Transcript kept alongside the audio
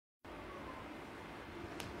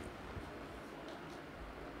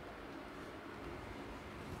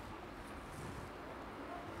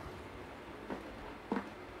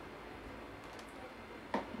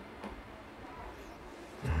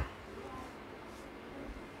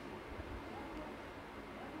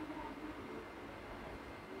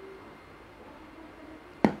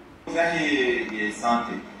Ye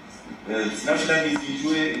santé. Sinon je l'ai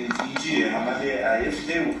dit hamade AFD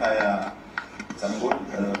ou kaya Sambo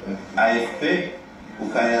AFP ou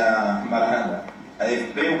kaya Makanda.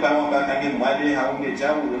 AFP ou kaya Makanda mwade haunge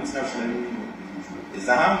jabu ndio sina shule.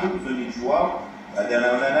 Zahangu zonijua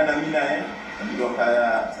badala na mina ndio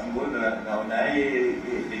kaya Sambo na yeye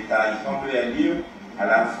itaifambo ya lio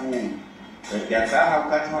alafu yataa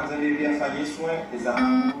wakati wanzalili afanyishwe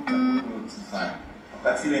zahangu ndio tifanye.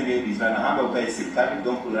 Parce qu'il y a des gens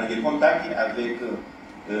donc on a des contacts avec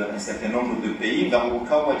un certain nombre de pays dans le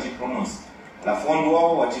cas où on prononce. La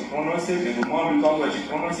fondoi où on prononce, mais le moment où on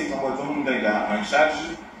prononce, c'est quand on est en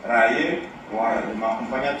charge, raillé, ou ma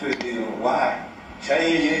accompagnateur de Ouah,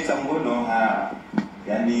 Chaye, Sambo, donc,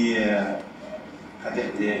 yani,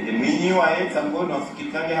 mini Ouah, Sambo, donc, ce qui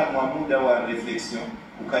est un d'avoir réflexion,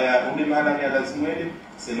 ou quand il y a un malade à la semaine,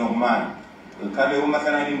 c'est normal. Quand le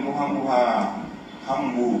Makanani Mohamed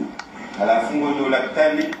Hambu alafu ndio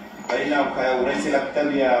daktari baina ukaya urese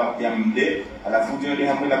daktari ya mde alafu ndio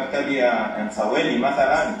hamu daktari ya Nsaweli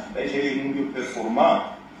mathalan baje ndio performa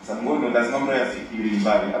sababu ndio lazima yafikiri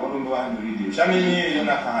mbali hapo ndio handuridi shamini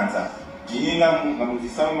yona kaanza nyinga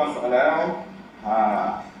muzisoma masuala yao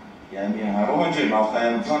yani haronje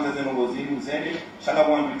maukaya mtonda zenu ngozini zende shaka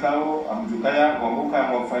bwandikao amjukaya kwambuka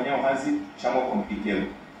wafanyao hazi shamo komplikelo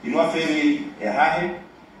inwa feri hahe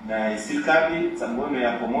na serikali Sambono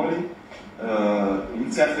ya Komori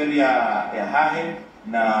initiative ya hahe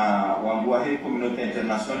na wangu wa community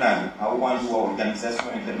international au wangu wa organisation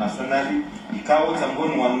international ikao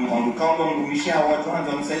Sambono wangu kaomba mrumisha watu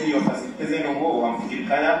hanza msaidi wa facilite zeno wa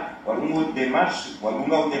mfikirikaya walungu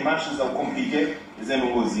démarche za compliquer zeno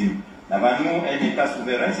ngozini na banu un état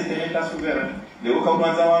souverain c'est un état souverain leo kwa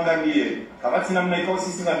kwanza waangalie kama tina mnaikao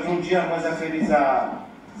sisi na Georgia mwanza feri za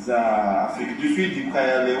Afrique du Sud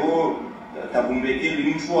ukaya leo tabumbeke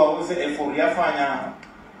limchua wose effort yafanya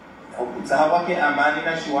utawake amani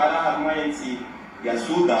na shiwala harma yensi ya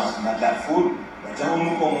Sudan na Darfur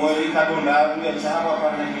jamu komori kadondavu ya chama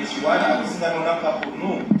pana shiwala asinga nona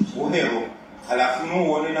kapunu ohero halafu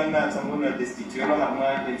no wone namna tambona destitution harma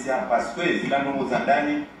yensi parce que zila nongo za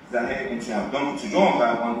ndani za nchi hapo donc tujomba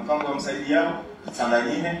wangu kama msaidia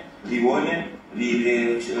Tanzania lione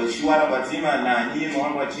shiwala bazima na nyinyi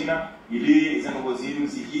mwangu wa China ili zango zinu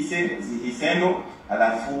zihisendo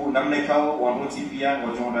alafu namna ikao wamboti pia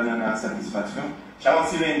wajonda na satisfaction shawa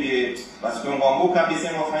silenge parce que ngombo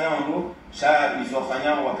kabisa mwafanya ndo sha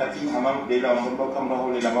izofanya wakati kama bila ngombo kama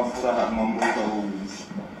hole la mafura na mambo kwa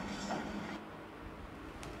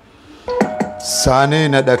Sane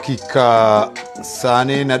na dakika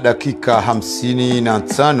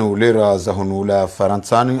 55 lera za honula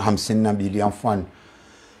Faransani 52 enfant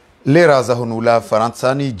lera za honula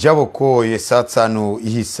Faransani jaboko yesatsano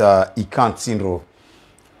ihisa ikantinro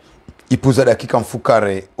ipuza dakika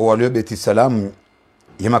mfukare owalio beti salamu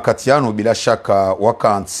yemakatiano bila shaka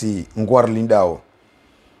wakansi ngwar lindao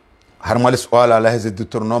harma swala la heze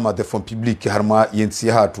detournement de fonds publics harma yensi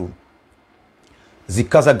hatu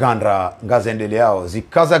zikaza gandra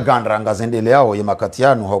ngazendeleao ya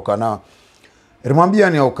makatiano haukana rimwambia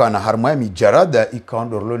ni haukana harma mijarada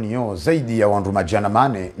ikaondorlonio zaidi ya wandu majana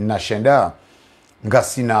mane na shenda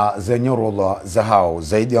ngasina zenyorolwa za hao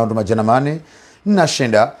zaidi ya wandu majana mane na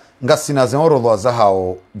shenda ngasina zenyorolwa za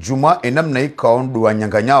hao juma enamna ikaondu wa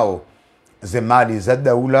nyanganyao zemali za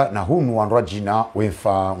daula na hunu wandu jina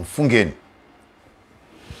wemfa mfungeni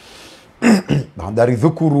bandari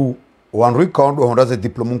dhukuru wanrui kaondo hondaze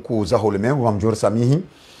diplomunku za holememu wa mjور samihi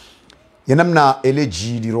yenamna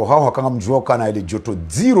eleji liro hao hakanga mjua kana ele joto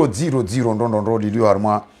 000 ndondo lilio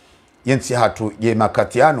harma yensi hatu ye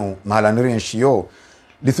makatiano mahalaniri nshio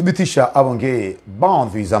lithibitisha abonge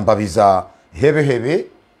bandhi za mbaviza hebe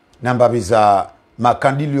na mbaviza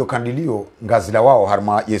makandilio ngazila wao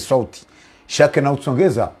harma ye sauti shake na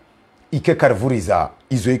utsongeza ike karvuriza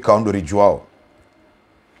izo ikaondo rijuao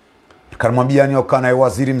Karmwambia ni okana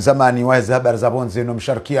waziri mzamani wa habari za bonze no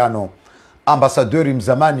msharikiano ambasadori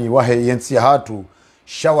mzamani wahe yensi hatu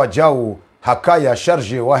shawajau hakaya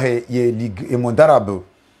charge wahe ye ligue mondarab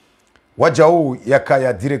wajau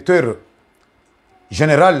yakaya directeur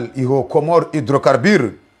general iho comores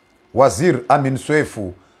hydrocarbures wazir Amone Soeuf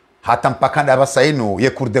hata mpakanda basaino ye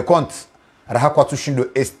cour de compte raha kwa tushindo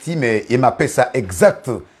estime ye mapesa exact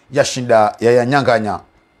ya shinda ya yanyanganya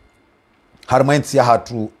harmainsi ya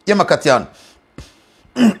hatu ya makatiano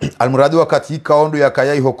almuradi wakati kaondo ya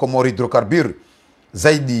kaya iho comores hydrocarbures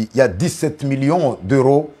zaidi ya 17 millions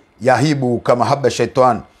d'euros ya hibu kama haba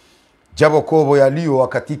shaitan jabo kobo ya liyo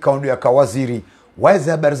wakati kaondo ya kawaziri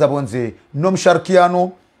waeze habari za bonze no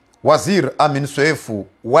msharikiano wazir Amone Soeuf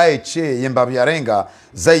waeche yembabyarenga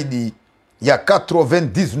zaidi ya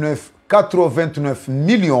 89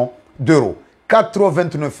 millions d'euros.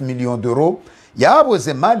 89 millions d'euros yabo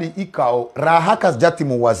ze mali ikao raha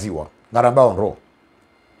kazjatimu waziwa ngarambao nro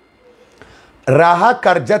raha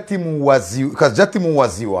kazjatimu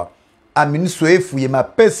waziwa Amone Soeuf ye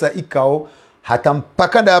mapesa ikao hata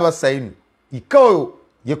mpaka ndaba saini ikao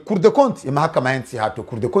ye Cour de compte ye mahakama yensi hato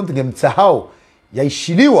Cour de compte nge mtsahao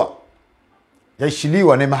yaishiliwa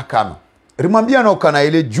ne mahakama rimwambia na kana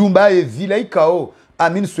ile jumba ye vila ikao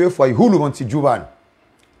Amone Soeuf aihulu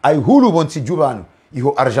bonti jubanu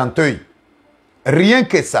iho Argenteuil rien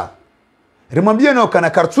que ça rimwambia na kana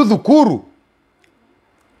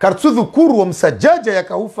kartudhu kuru wa msajaja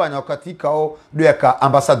yakahufanya wakati ikao do yaka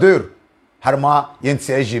ambassadeur harma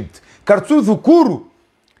yensi Egypt kartudhu kuru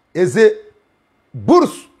eze burs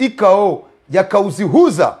ikao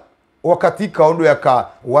yakauzihuza wakati ikao ndo yaka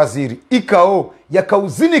waziri ikao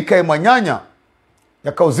yakauzinika emanyanya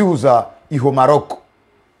yakauzihuza iho Maroko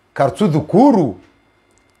kartudhu kuru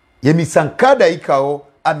yemisankada ikao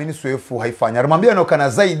Amone Soeuf haifanya arimwambia no kana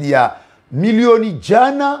zaidi ya milioni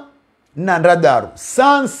jana na ndadaru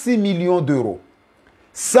 106 millions d'euros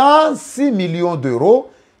 106 millions d'euros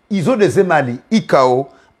izo deze mali ikao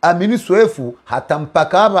Amone Soeuf hata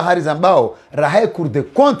mpaka hapa hari zambao rahaye Cour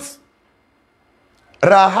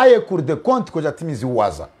de compte koja timizi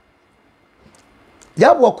uwaza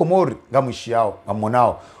yabo wa Komori ngamwishi yao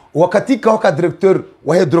ngamonao wakatika waka directeur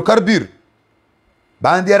wa hydrocarbure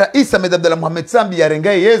bandi ya rais Ahmed Abdallah Mohamed Sambi ya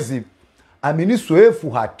rengaye yezi Amone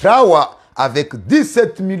Soeuf hatrawa avec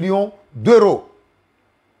 17 millions d'euros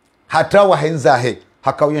hatrawa henzahe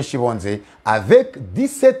hakawiyen shibonze avec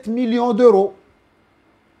 17 millions d'euros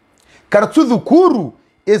kartudhu kuru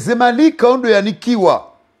ezemalika ondo yanikiwa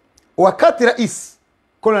wakati rais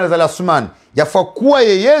Colonel Asman yafakuwa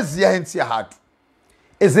yeyezi ya hensi ya hatu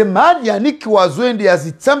ezemali yanikiwa zoendi ya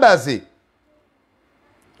zitambaze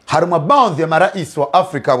haruma baadhi ya marais wa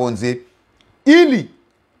Afrika bonze ili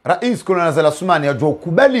rais Colonel Asman yajua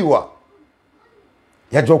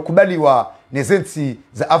kubaliwa nezensi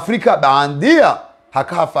za Afrika baandia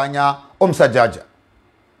hakafanya omsajaja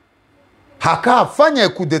hakafanya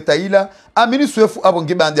kudeta ila Amone Soeuf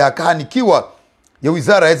abonge bande hakahanikiwa ya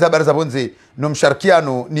wizara ya habari za bonze no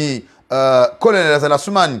msharikiano ni Colonel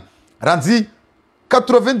Asman ranzi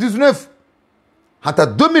 99 hata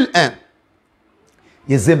 2001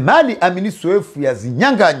 yeze mali Amone Soeuf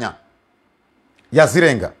yazinyanganya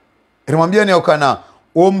yazirenga rimwambia ni okana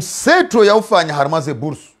omseto ya ufanya harmaze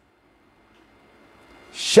bursu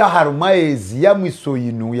shaharmaezi ya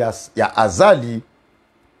mwisoyinu ya azali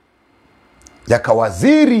ya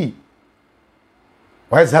kawaziri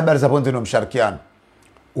wawezi habari za bonde no msharikiano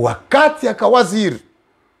wakati ya kawaziri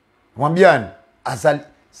mwambiani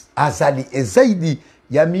azali zaidi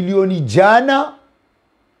ya milioni jana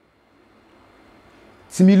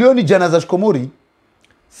si milioni jana za Komori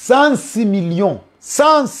 106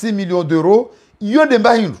 millions d'euros iyo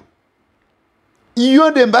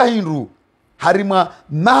de mbahinru harima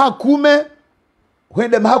mahakume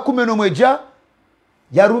wende mahakume no mweja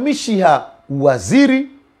yarumishiha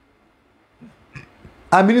waziri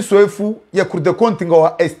Amone Soeuf ya Cour de compte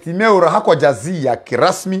ngawa estimeo rahakwa jazia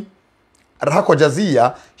kirasmi rahakwa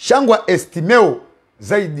jazia shangwa estimeo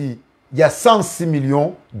zaidi ya 106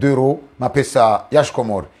 millions d'euros mapesa ya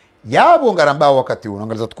Komori yabo ngaramba wakati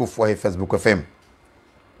unaangaliza tukufu wa Facebook FM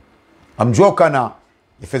amjua kana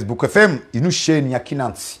Facebook FM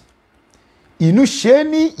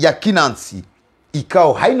inusheni ya kinansi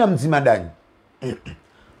ikao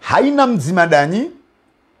haina mzimadani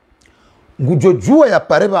ngujojua ya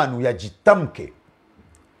parebanu ya jitamke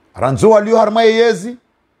ranzo walio harma yezi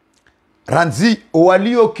ranzi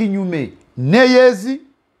walio kinyume ne yezi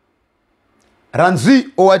ranzi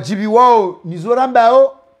owajibi wao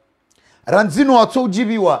nizorambao ranzino wato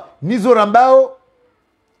ujibiwa nizorambao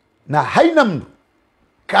na haina mndu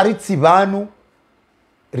karitsi vanu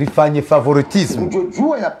rifanye favoritism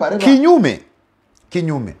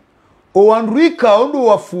kinyume owanduika ondo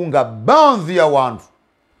wafunga baadhi ya wandu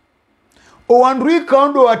owanduika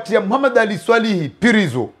ondo watia Muhammad Ali Swalihi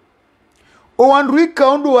pirizo owanduika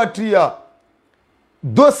ondo watia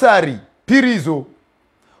dosari pirizo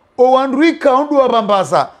owanduika ondo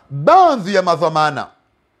wabambaza baadhi ya madhamana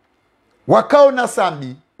wakao na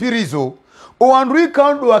sambi pirizo owanduika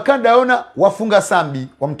ondo wakandaona wafunga sambi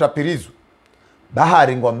wa mtapirizo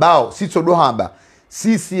bahari ngwambao sitsodohamba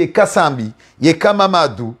sisi yekasambi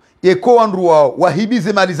yekamamadu yeko wandu wao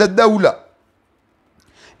wahibize mali za daula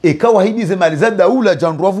eka wahibize mali za daula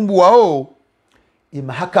jandu wavumbu wao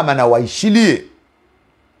imahakama na waishilie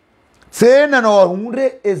tena na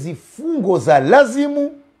wahunde ezifungo za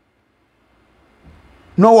lazimu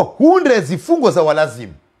na wahunde ezifungo za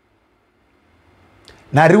walazimu.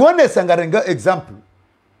 Na riwane sangarenga example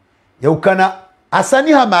ya ukana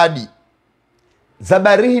Hasani Hamadi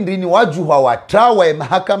zabarihi ndini wajuha watawa ya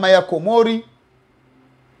mahakama ya Komori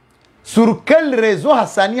sur quel raison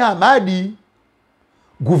Hasani Hamadi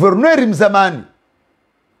gouverneur mzamani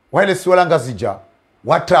wale siwalanga zija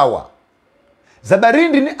watawa zabarihi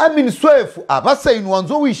ndini Amone Soeuf abasa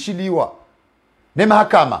inuanzo wishiliwa ne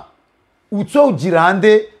mahakama uto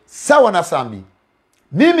ujirande sawa na sambi.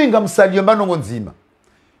 Mimi ngamsalio mbanongo nzima.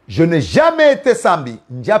 Je n'ai jamais été sambi.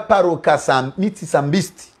 Njaparo kasamiti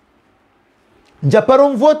sambisti. Njaparo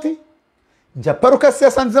mvoti. Njaparo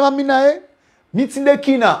kasiasa nzema minae. Mitinde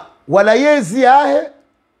kina wala yezi ahe.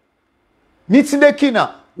 Mitinde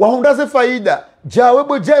kina wahundaze faida.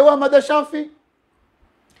 Jawebo jai wa Ahmada Shamfi.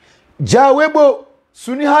 Jawebo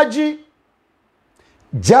Suni Haji.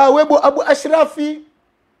 Jawebo Abu Ashrafi.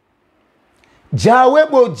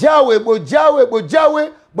 Jawebo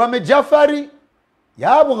Bwame Jafari.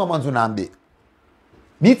 Yabo nga mwanzo nambe.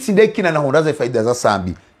 Mitinde kina na hundaze faida za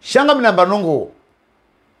sambi. Shanga minamba nongo.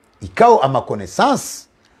 Ikao ama connaissance.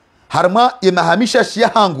 Harma yemahamisha shia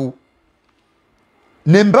hangu.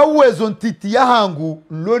 Nemba uwezo ntiti ya hangu.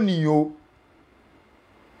 Loniyo.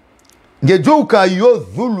 Ngejouka yo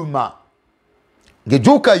dhuluma.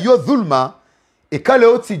 Ngejouka yo dhuluma. Ikale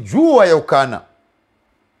oti juwa ya ukana.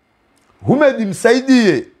 Humedi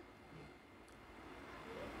msaidie.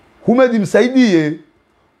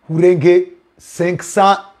 Hurenge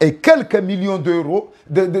 500 et quelques millions d'euros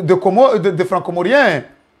de francs comoriens.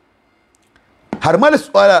 Harmale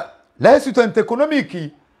swala la situation économique.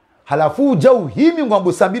 Halafu jau himi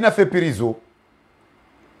ngwambo sambina fepirizo.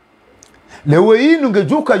 Lewe inu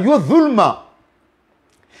ngejuka yo dhulma.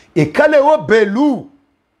 Ekale o belu.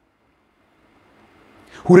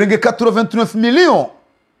 Hurenge 89 millions.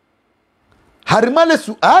 Harmale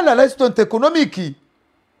swala la situation économique.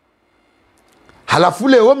 Halafu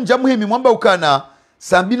leo mjamuhimi mwamba ukana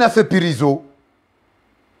sambina fepirizo.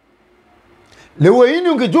 Leo ini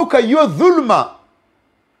ungejuka yo dhulma.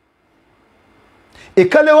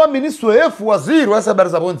 Ekale wa Amone Soeuf waziri wa habari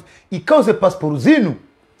za bonzi. Ikauze passport zinu.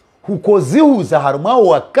 Hukozihu za haruma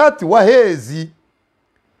wakati wa hezi.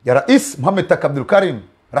 Ya Rais Muhammad Tak Abdul Karim.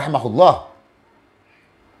 Rahimahullah.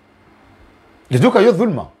 Ngejuka yo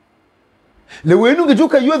dhulma. Leo ini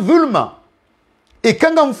ungejuka yo dhulma.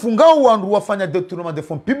 Ikanga mfungao wandu wafanya detournement de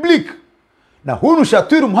fonds publics. Na hunu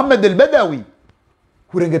Shatiru Muhammad al-Badawi.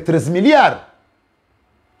 Hurenge 13 miliard.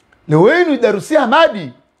 Leo inu Darusi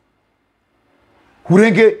Hamadi.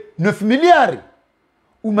 Hurenge 9 miliard.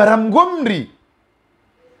 Umara Mgomri.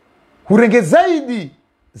 Hurenge zaidi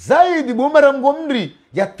Umara Mgomri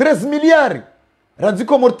ya 13 miliard.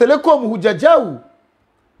 Ranziko Mortelekom hujajau.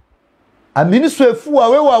 Amone Soeuf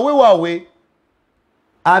wawe.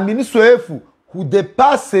 Amone Soeuf ou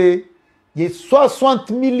dépasse les 60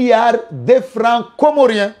 milliards de francs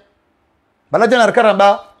comoriens. Baladjana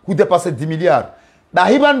Karamba, ou dépasse 10 milliards.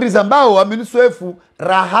 Bahiban Rizambao, Amone Soeuf,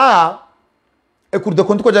 Raha, et cours de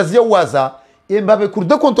compte Kojazia Waza, et Mbabe cours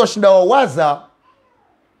de compte Shinda Waza,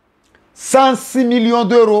 106 millions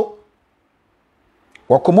d'euros.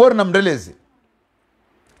 Wakomori na mdeleze.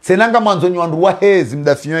 Senanga manzoni wanduwa hezi,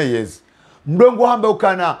 mdafiyo hezi. Mdongo hamba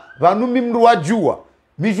ukana, vanumi mru wajua.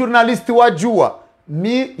 Mi journaliste wajua,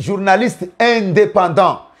 mi journaliste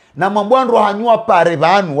indépendant. Na mambuandu hanyua pare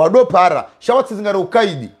vanu, wado para. Shawati zingare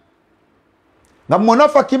ukaidi. Na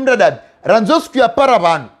mwonafa kimdadad, ranzosku ya para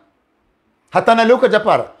vanu. Hata na leuka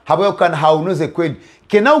japara, haba yukana haunoze kweli.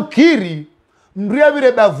 Kena ukiri, mria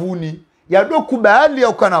vire bavuni, ya do kubaali ya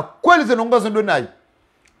ukana kweli zenongazo ndo nai.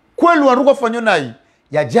 Kweli wanuka fanyo nai,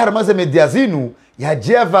 ya jihara maze mediazinu, ya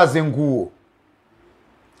jeva zenguo.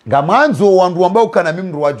 Ngamanzo wandu ambao kana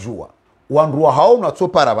mimru wajua. Wandu wa hao na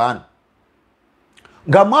topara bana.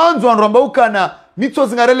 Ngamanzo wandu ambao kana mito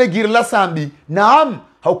zingarele girila sambi. Naam,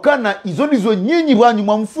 haukana izo nyinyi wanyu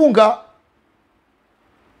mwamfunga.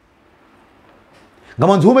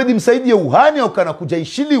 Ngamanzo humedi msaidi ya uhani haukana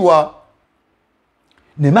kujaishiliwa.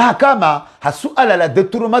 Ne mahakama hasuala la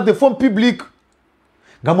detournement de fonds publics.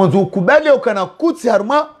 Ngamanzo ukubali haukana kuti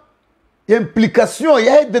haruma implication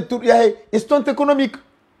ya gestion économique.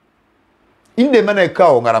 Inde mana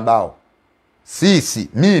ikao ngarambao. Si,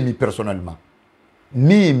 mimi personnellement.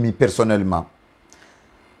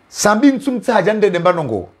 Sambi ntumta hajande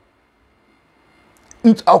dembanongo.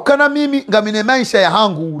 Aukana mimi ngamine maisha ya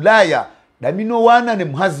hangu ulaya. Damino wana ne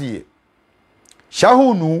mhazie.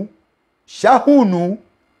 Shahunu.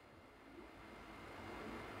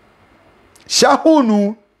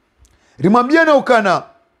 Rimambia na ukana.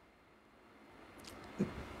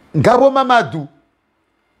 ngabo mamadu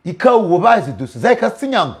ikau wabazi dusu zai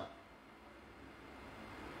kasinyangu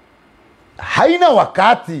haina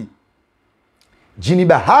wakati jini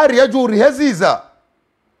bahari ya juri heziza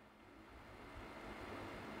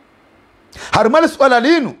harumali suala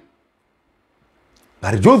linu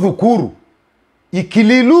barijo dhukuru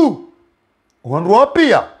ikililu wandu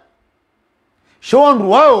wapia sho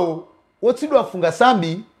wandu wao wotidu wafunga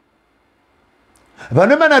sambi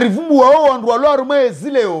vanema na rivumbu wao wandu walo harume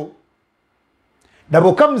zileo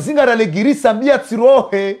daboka mzinga ralegiri sambi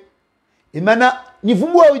atirohe imana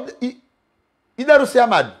nivumbu wao idarusi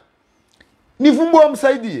amadi nivumbu wao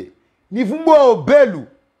msaidie nivumbu wao belu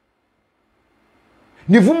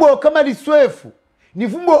nivumbu wao Amone Soeuf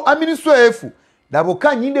nivumbu wao Amone Soeuf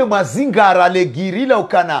daboka nyinde mazinga ralegiri la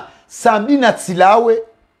ukana sambi na tilawe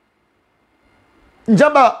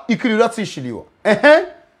njamba ikililu atishiliwa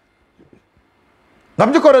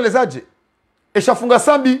namje korelezaje eshafunga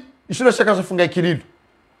sambi ishilo shaka shafunga ikililu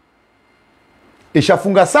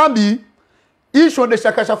eshafunga sambi isho nde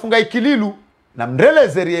shaka shafunga ikililu na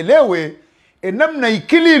mreleze rielewe enamna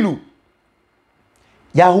ikililu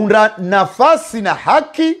yahunda nafasi na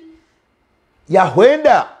haki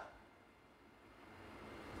yahwenda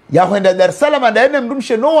Dar es Salaam ndaene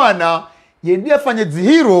mrumshe noana yendia fanye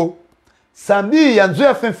zihiro sambi yanzo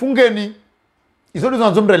ya fengeni izo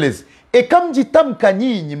ndizo mreleze ekamjitamka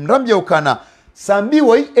nyinyi mrambia ukana sambi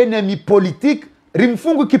wa enemy politique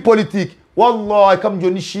rimfungu ki politique wallahi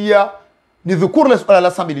kamjonishia ni dhukuru la suala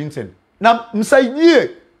la sambi linten na msaidie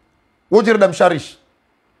wojirda msharish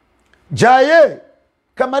jaye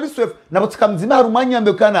Amone Soeuf na botika mzima harumanya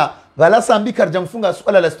ambekana vala sambi karja mfunga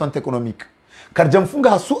suala la stante économique karja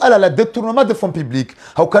mfunga suala la détournement de fonds publics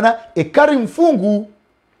haukana ekari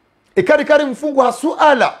mfungu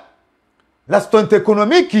hasuala la stante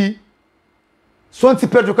économique sonti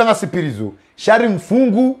perjo kanga sipirizo shari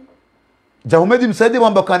mfungu jahumedi msaidi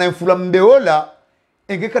wamba kana mfula mbeola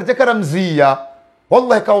enge karja karamzia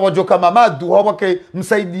wallahi kawa wajoka mamadu hawake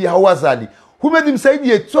msaidi hawazali humedi msaidi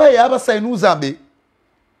yetoe haba sainu zambe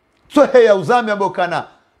tohe ya uzambe ambao kana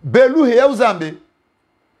beluhe ya uzambe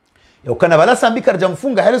ya ukana bala sambi karja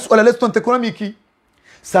mfunga hele suala la stante économique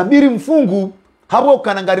sambiri mfungu habo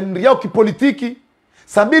kana ngari mriao kipolitiki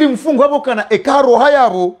sambiri mfungu habo kana ekaro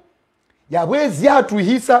hayabo yawezi hatu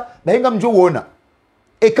hisa bahinga mjo wona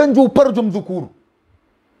ekanjo uparjo mdhukuru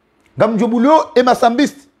ngamjobulio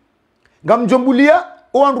emasambist ngamjombulia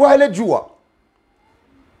oandwa hele jua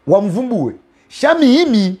wamvumbue shami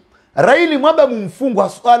himi raili mwamba mumfungu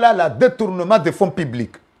swala la détournement de fonds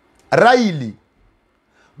publics raili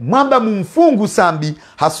mwamba mumfungu sambi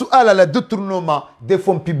hasuala la détournement de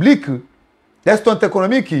fonds publics l'estonte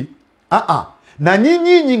économique na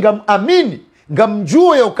nyinyi ngam amini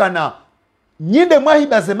ngamjue yokana nyinde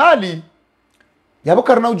mwahiba zemali yabo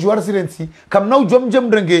karna ujuwar sirensi kamna ujwa mje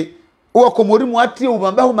mrenge uwa komori mwati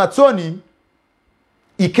ubambaho matsoni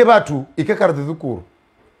ike batu ike karde dhukuru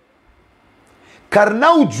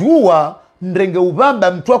karna ujuwa mrenge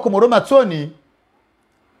ubamba mtu wa komoro matsoni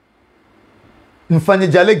mfanye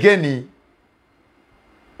jale geni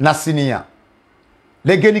na sinia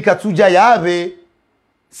legeni katuja yawe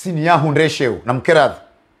sinia hundresheo na mkeradhi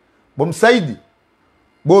bo msaidi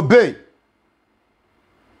bo bei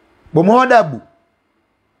bo mhodabu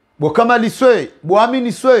bo Amone Soeuf bo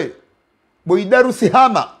Amone Soeuf bo idarusi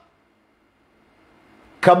hama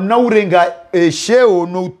kamna urenga sheo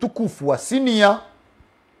no utukufu wa sinia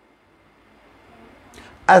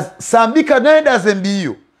sambika nenda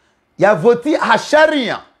zembiyo ya voti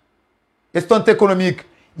hasharia estonte économique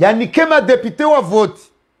yani kema député wa voti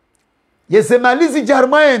yezemalizi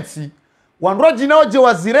jarmaenti wanroji naoje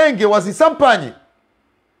wazirenge wazisampanye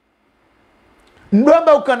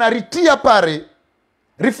ndamba ukanaritia pare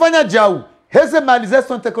rifanya jau heze mali za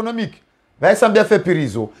estonte économique vaisambia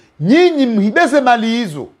fepirizo nyinyi mhibeze mali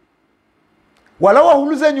hizo wala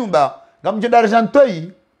wahuluze nyumba ngamje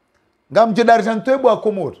d'argenteuil bwa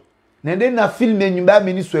komori nende na filme nyumba ya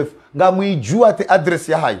Amone Soeuf ngamuijua te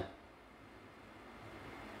adresse ya hayo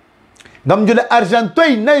ngamje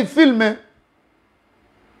d'argenteuil na filme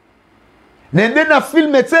nende na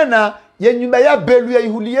filme tena ya nyumba ya belu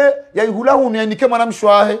ya ihula hunu ya nike mwana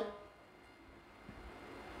mshwahe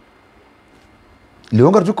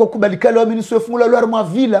leo ngarjuko kubalikale wa Amone Soeuf mula lwar mwa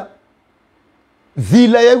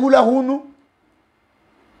vila ya ihula hunu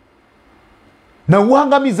na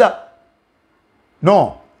uangamiza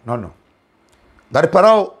no ngari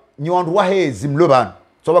parao ni wandu wahezi mlobana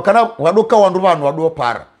so bakana wadoka wandu banu wado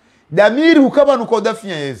para damiri hukaba nuko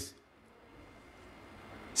udafia yezi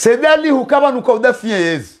sedali hukaba nuko udafia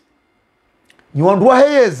yezi ni wandu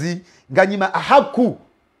wahezi nganyima ahaku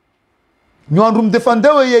nywandu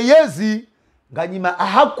mdefandewe yeyezi nganyima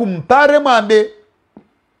ahakumpare mwambe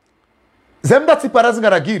zemda tiparazi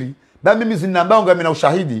ngaragiri ba mimi zinambao ngamina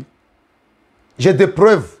ushahidi. J'ai des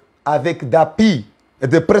preuves avec d'appui et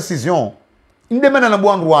de précision. Indemana na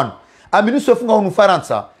bwandu wanu Amone Soeuf nga hunu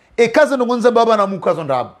Faransa e kaza ngonza baba na mukazo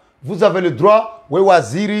ndabu. Vous avez le droit, we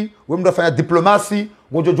waziri, we mdafanya diplomatie,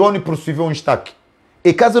 ngojojoni poursuivre unshtaki.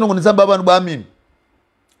 E kaza ngonza baba na Amine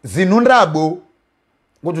zinundrabo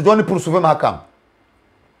ngojojoni poursuivre mahakama.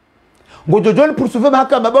 Ngojojoni poursuivre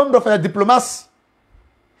mahakama baba mdafanya diplomatie.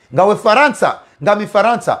 Ngawe Faransa, ngami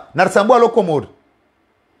Faransa, narsambua lokomori.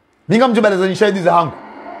 Minga mjibaliza nishahidi za hangu.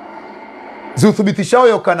 Ziuthibitishao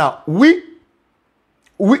yokana, oui,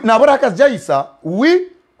 na bora haka jaisa, oui,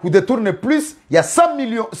 vous détourne plus, il y a 100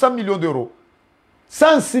 millions d'euros.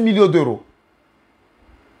 106 millions d'euros.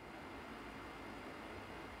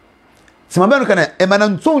 Simambia nukane, emana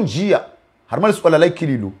ntonjia, harmali suwala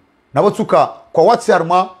laikililu. Na watuka, kwa watsi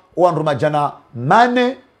harma, uandruma jana,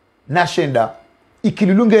 mane, na shenda.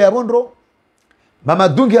 Ikililunge ya bondro,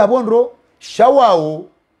 mamadunge ya bondro, shawao,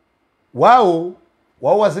 wao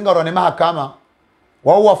wazingara wane mahakama,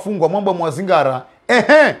 wao wafungwa mambo mwazingara,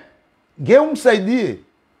 nge umsaidie,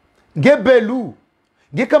 nge Belu,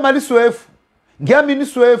 nge Amone Soeuf, nge Amone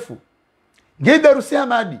Soeuf, nge Darusi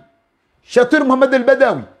Hamadi, Shatur Muhammad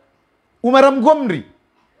al-Badawi, Umar Mgomri,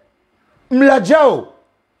 Mlajao,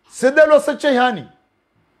 Sedelo Sechehani,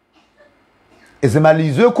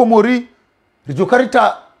 ezemalizwe komori,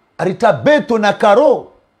 rijokarita arita beto na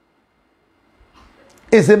karo.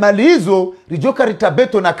 Ezemalizo rijokarita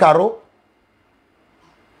beto na karo.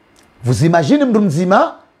 Vous imaginez mdu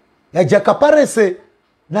mzima ya jakaparese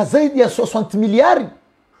na zaidi ya 60 milliards.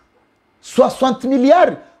 60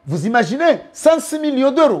 milliards. Vous imaginez 106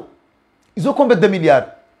 millions d'euros. Ils ont combien de milliards?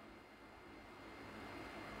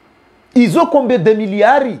 Ils ont combien de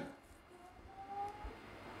milliards?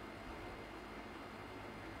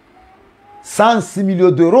 106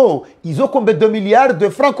 millions d'euros. Ils ont combien de milliards de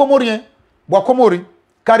francs comoriens? Boa komori.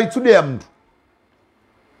 Karitude ya mdu.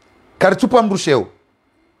 Karitupa mdu sheo.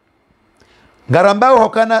 Ngarambao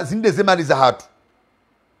hokana zinde zemali za hatu.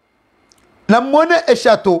 Na mwone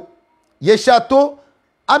eshato. Yeshato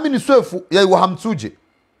Amone Soeuf ya iwahamtsuje.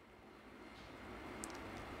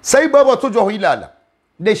 Sai baba tojo huilala.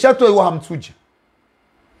 Neshato ya iwahamtsuje.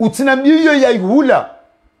 Utinambiyo ya ihula.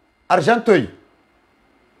 Argentoi.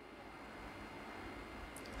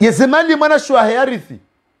 Yezemali mwana shua heyarithi.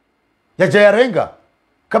 Ya jayarenga.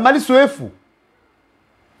 Amone Soeuf.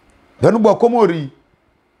 Danu bwa komori.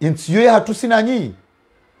 Yentiyo ya hatu sinanyi.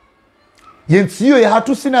 Yentiyo ya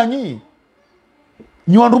hatu sinanyi.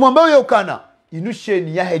 Nyuandru mbao ya ukana.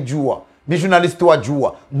 Inusheni ya hejua. Mi journalist wa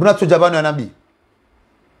jua. Mbuna tujabano ya nambi.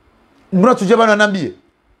 Mbuna tujabano ya nambi.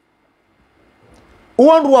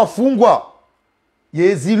 Uandru wafungwa.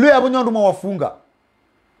 Yezilwe ya nyuandru mwa wafunga.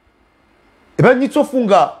 Eba nito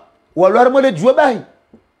funga. Waluhari mwele jua bahi.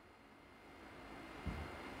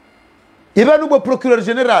 Eba nubo procureur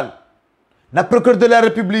général. Na procureur de la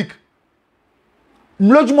République.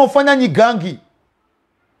 Mloju mwafanya nyigangi.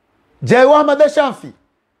 Jaiwa Hamada Shamfi.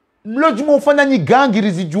 Mloju mwafanya nyigangi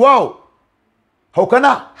rizijuao.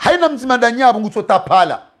 Haukana haina mzimandanyabo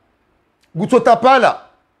ngutotapala. Ngutotapala.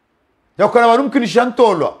 Yaukana waru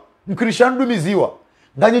mkinishantolwa. Mkinishandumiziwa.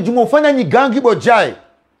 Nganye jumofanya nyigangi bojai.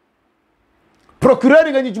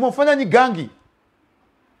 Procureur nganye jumofanya nyigangi.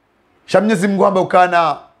 Shamnyezi Mungu hamba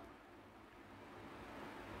ukana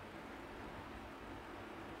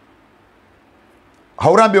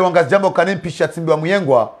haurambe wangazi jambo kanempisha timbiwa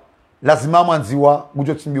muyengwa lazima mwanziwa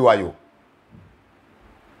gujo timbiwayo.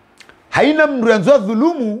 Haina mruanzwa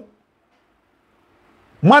dhulumu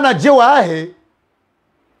mwana jewa ahe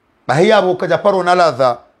bahiyabo kajaparo na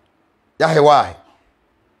ladha yahe wahe.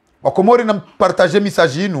 Wakomori na partage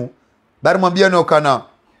message inu bari mwambia neokana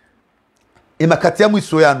imakati ya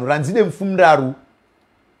mwiso yanu ranzide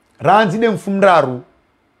mfumraru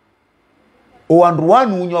owandu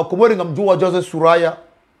wanu unyo wakomori nga mjuwa wajoze suraya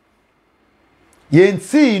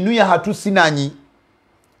yensi inu ya hatu sinanyi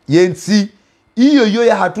yensi iyo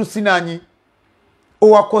ya hatu sinanyi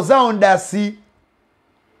owakoza ondasi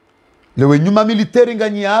lewe nyuma militeri nga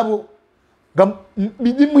nyabo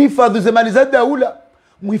bidi muhifadhu zemali za daula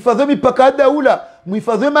muhifadhu mipaka daula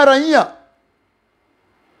muhifadhu maranya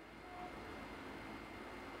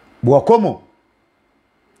Bwakomo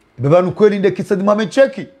bebanu kweli nde kisadi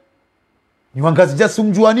mwamecheki ni wangazi jasi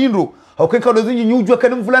umjua nindro haukeka lozinyi nyujua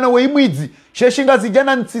kani mfulana wa imwizi sheshi ngazi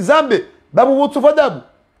jana nsizambe babu wotu fadabu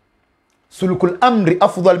sulukul amri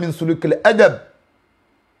afdal min sulukul adab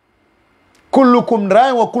kullukum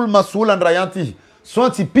rai wa kul masulan rayantihi.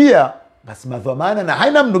 Sonti pia basi madhamana na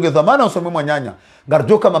haina mnduge dhamana usome mwanyanya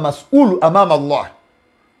garjo kama mas'ul amama Allah,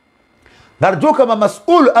 garjo kama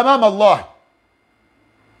mas'ul amama Allah,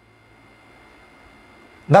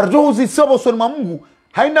 garjo uzisabo usome Mungu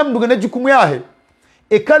haina mnduge na jukumu yahe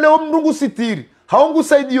ekale o mndugu sitiri haungu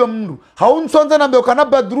saidiyo mndu hauntsonza na mbekana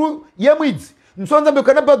badru yemwizi nsonza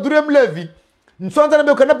mbekana badru yemlevi nsonza na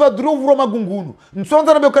mbekana badru uvuro magungunu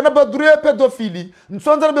nsonza na mbekana badru ya pedofili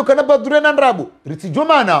nsonza na mbekana badru ya nandrabo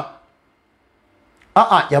ritijomana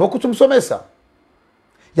yabo kutumsomesa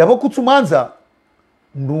yabo kutumanza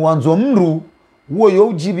nduwanzo mndu uwo yo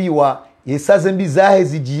ujibiwa yesaze mbizahe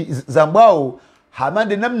zambao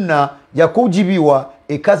hamande namna ya kujibiwa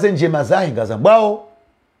ekaze njema zahe ngazambao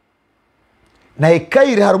na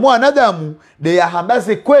ikairi harumu anadamu de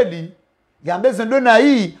yahambaze kweli yambeze ndo na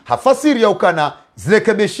hii hafasiri ya ukana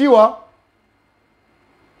zirekebeshiwa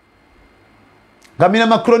ngamina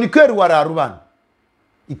makronikeri wara arubani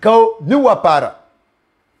ikao ni wapara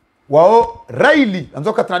wao raili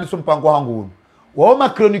anzoka tanadiso mpango wangu unu wao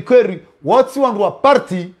makronikeri wati wandu wa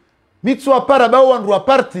parti mitsu wapara bao wandu wa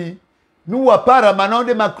parti ni wapara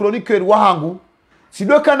manaonde makronikeri wahangu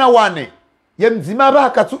sidoka na wane ye mzima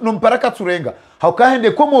ba no mparaka turenga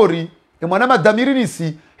haukahende komori e mwana madamiri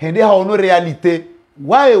nisi hende haono realite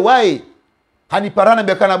wae hani parana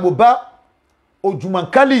bekana boba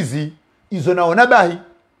ojumankalizi izo naona bahi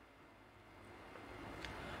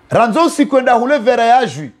ranzo sikwenda hule vera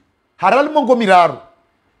yajui haral mongo miraru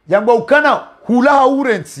yangwa ukana hula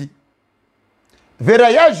haurensi vera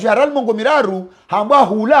yajui haral mongo miraru hamba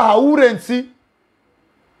hula haurensi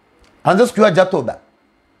anzo sikiwa jatoba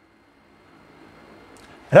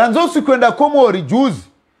ranzo sikwenda komori juzi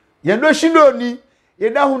yendo shindoni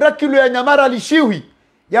yenda 100 kilo ya nyamara lishiwi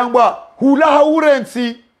yangwa hula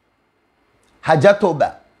haurensi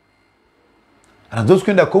hajatoba ranzo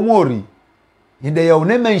sikwenda komori yenda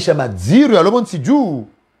yaone maisha madziru ya lobonsi juu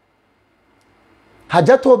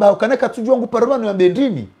hajatoba ukana katuju wangu parobano ya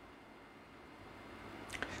mbendini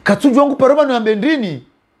katuju wangu parobano ya mbendini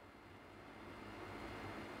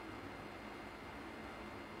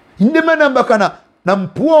indema nambakana na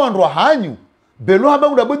mpuwa wandu hanyu belo hamba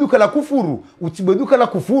unabeduka la kufuru utibeduka la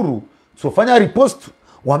kufuru sofanya ripost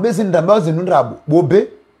wambezi ndambao zinundrabu bobe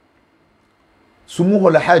sumuho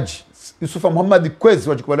la haji Yusufa Muhammad kwezi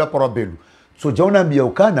wajikubalea para belu so jauna mbia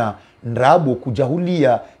ukana ndrabu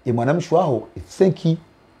kujahulia ya mwanamshu waho itsenki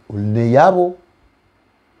ulne yabo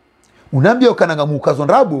unambia ukana nga mukazo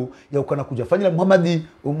ndrabu ya ukana kujafanya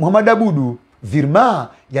Muhammad Abudu virma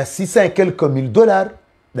ya 600 et quelques mille dollars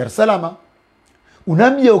Dar es Salaam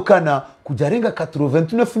unambia ukana kujarenga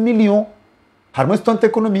 89 millions harmonique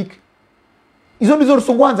économique izo ndizo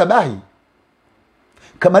rusongwanza bahi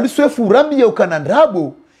Amone Soeuf urambia ukana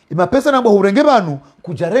ndrabo ima pesa namba hurenge banu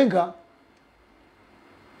kujarenga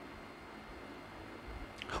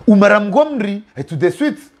umaramgomri etu de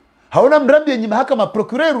suite haona mrambia nyima haka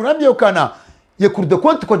maprocureur urambia ukana ye cour de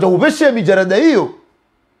compte kwa jahubeshe mijarada hiyo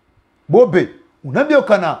bobe unambia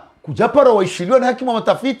ukana kujapara waishiliwa na hakimu wa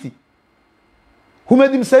matafiti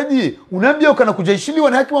Humedi msaidie unambia ukana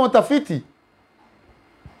kujaishiliwa na hakimu wa matafiti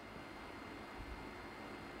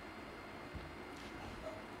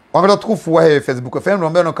wangata tukufu wahe Facebook FM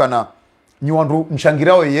nwambia nukana nyuandu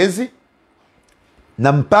mshangirao yezi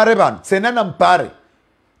na mpare banu tena na mpare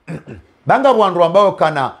banga wandu ambao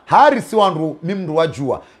kana harisi wandu mimdu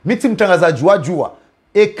wajua miti mtangazaji wajua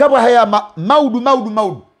ekaba haya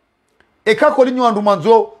maudu ekako linyi wandu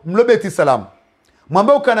manzo mlobeti salamu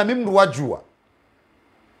mwambao kana mimdu wajua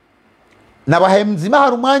na wahe mzima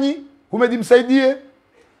harumanyi Humedi msaidie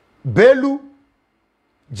Belu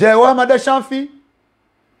Jewa Madashamfi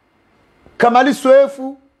Amone Soeuf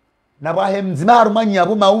na wahe mzima harumanyi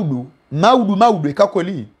yabo maudu ekako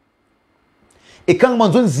li ekang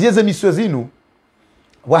manzo nzieze misyo zinu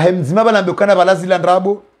wahe mzima balambe kana balazi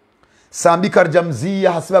landrabo sambi karja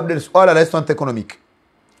mzia hasiba abdel swala la instant économique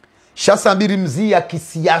sha sambiri mzia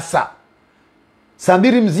kisiasa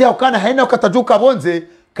sambiri mzia ukana haina ukatajuka bonze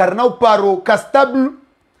karna uparo kastable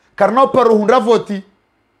karna uparo hundravoti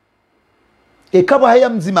ekaba haya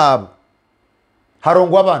mzima abo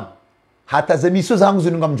harongwa bana hata zemisyo zangu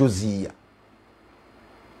zinunga mjozia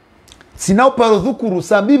sina uparo dhukuru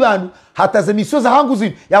sambi banu hata zemisyo za hangu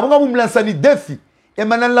zinu yabonga mumlansani defi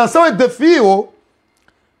emana lansawe defi hiyo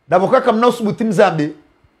nabokaka mnausubuti mzambe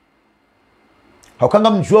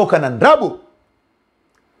haukanga mjua ukana ndrabo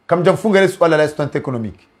kamja mfunga ile swala la instant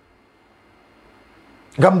économique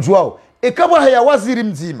ngamjuao ekabwa haya waziri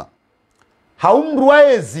mzima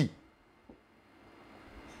haumruaezi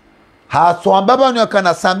haswambaba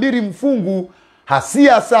nyakana sambiri mfungu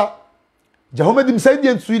hasiasa Humedi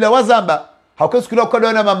msaidie nsuila wazamba haukesikula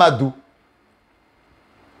ukadona Mamadu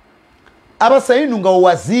abasa inu nga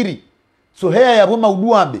waziri so heya yabo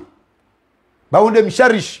mauduambe baonde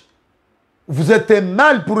msharishi vous êtes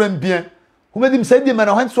mal pour un bien kumedi msaidie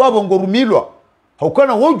mana hansi wabo ngorumilwa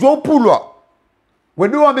haukana wojwa upulwa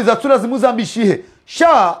wende wambe za tula zimuzambishihe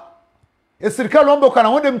sha serikali wambe kana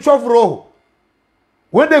wende mchofu roho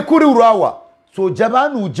wende kuri urawa so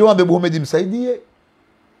jabanu uje wambe Muhammad msaidie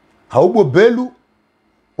haubo belu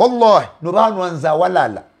wallahi nubanu anza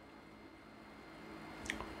walala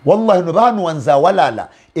wallahi nubanu anza walala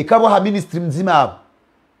ikabo ha ministry mzima hapo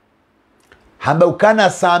hamba ukana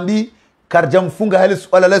sambi karja mfunga hali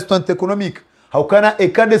swala la situation économique haukana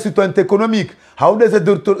ekade situation économique haude ze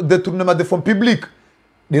détournement de fonds publics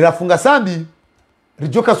nirafunga sambi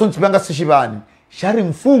rijoka sonti panga sishibani shari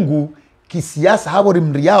mfungu kisiasa habo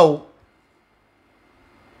rimriao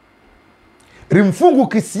rimfungu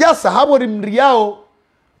kisiasa habo rimriao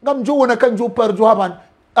ngamjo wona kanjo parjo haban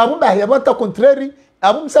abunda yabata contrary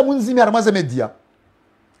abumsa munzimi harmaze media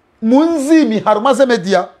munzimi harmaze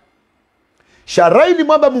media sharaili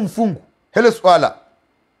mwamba mfungu hele swala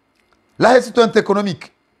la situation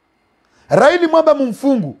économique raili mwamba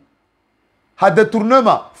mfungu ha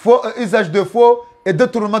détournement faux usage de faux et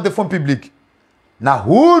détournement de fonds publics na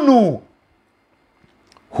hunu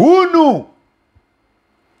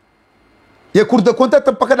ye cour de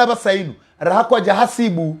compte mpaka na basainu rahakwa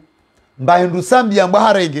jahasibu mbahindu sambi ya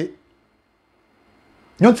mbaharenge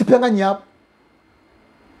nyonti penga nyap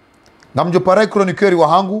ngamjo parai chroniqueur wa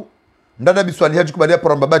hangu ndada biswali haji kubalia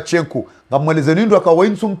paramba bachenko ngamweleze nindu akawa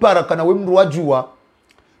insumpara kana we mndu wajua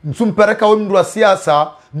nsumpara ka we mndu wa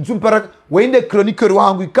siasa nsumpara wende chroniqueur wa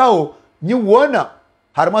hangu ikao nyi uona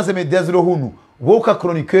harmaze media zilo hunu woka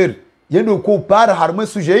chroniqueur yendo ko para harma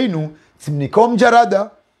suje inu simnika mjarada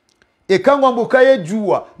ekangwa mboka ye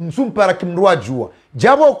jua nsumpara kimrwa jua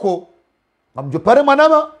jaboko ngamjopare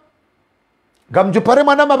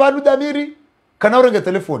manama banu damiri kana orenge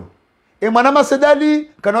telefoni manama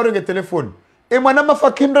sedali kana orenge telefoni manama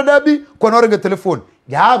fakimra dabi kana orenge telefoni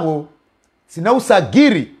jabo sina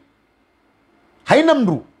usagiri haina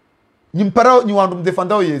mndu nyimpara ni wandu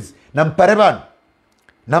mdefandao yezi na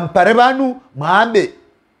mpare banu maambe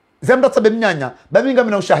zemda sabe mnyanya babi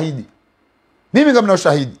ngamina ushahidi mimi ngamina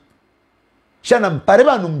ushahidi shana mpare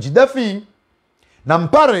banu mjidafi na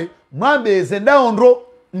mpare mwambe zenda ondro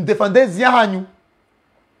mdefandezi ya hanyu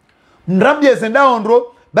mrambye zenda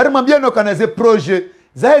ondro bari mwambye no kanaze projet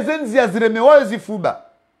za zenzi ya ziremewayo zifuba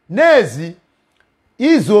nezi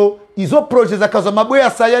izo projet za kazo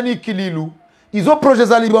maboya sayani kililu izo projet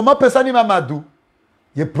za liwa mapesani mamadu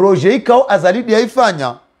ye projet ikao azalidi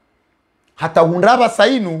yaifanya hata hunraba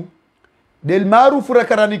sainu del maarufu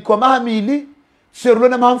rakarani kwa mahamili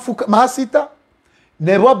sherlona mahasita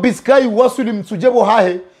nerwa biskai wasuli mtsuje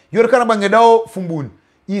bohahe yorekana bangedao fumbuni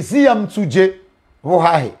izi ya mtsuje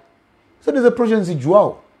bohahe so deze project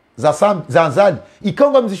zijuao za anzali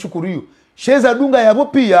ikaunga mzishukuriyo sheza dunga yabo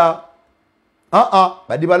pia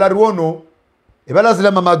badibala ruono ebala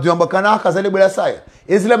zile mamadu yambakana akazale bwela saya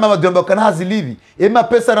ezile mamadu yambakana hazilivi ema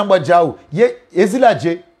pesa rambwa jau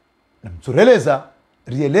ezilaje na mtureleza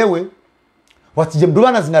rielewe watije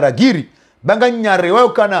mduwana zingaragiri banga nyare wayo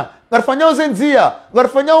kana garfanya zenzia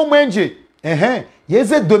garfanya umwenje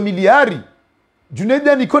yeze 2 miliari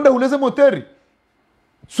juneda nikonda uleze moteri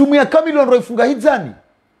sumu ya kamilion roifunga hizani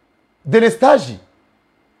delestaji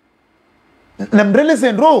na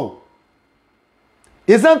mreleze nro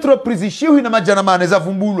eza entreprise shihu na majanamane za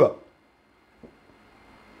vumbulwa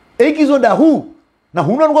egizo dahu na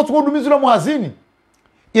huna ngo tukudumizula muhazini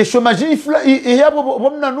ye chômage ifla yabo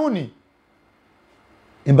bomna nuni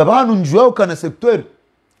imbabanu njwao kana secteur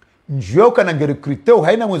njwao kana recruter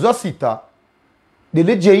haina mwezi wa 6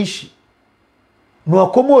 dele jeishi no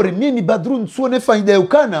akomori mimi Badroudine suone faida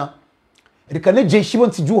yukana rikane jeishi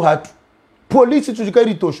bonti juu hatu polisi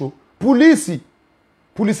tujikairi tosho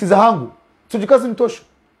polisi za hangu tujikazi mtosho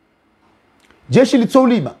jeshi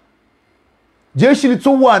litsoulima jeshi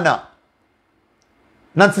litsowana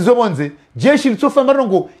nansizo bonze jeshi litsofa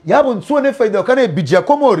marongo yabo nsuone faida yukana biji ya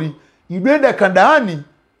komori idenda kandaani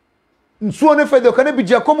nsuone faida yukana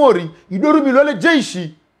biji ya komori idoru milole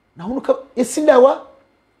jeshi na unuka esindawa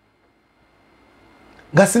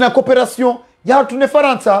gasina coopération ya tune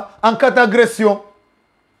Faransa en cas d'agression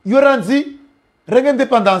yoranzi rege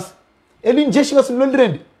indépendance eli jeshi gasino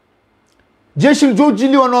ndrende jeshi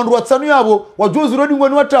ljojili wanondu watsanu yabo wajozi rodi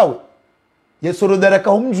ngwani watawe yesoro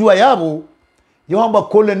daraka humjua yabo yohamba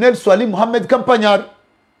colonel Swali Muhammad Kampanyar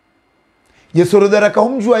yesoro daraka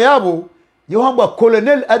humjua yabo yohamba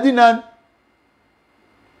colonel Adinan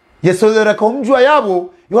yesoro daraka humjua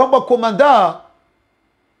yabo yohamba komanda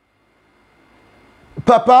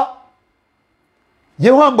papa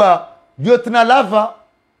yehamba lieutenant lava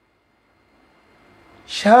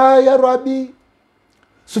shaya rabi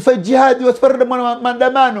sufa jihadi wasparda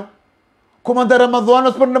maandamano komanda ramadhani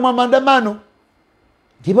wasparda maandamano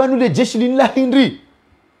gibanu le jeshi linlahindri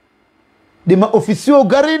de maofisio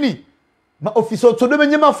garini maofisio todome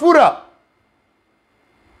nye mafura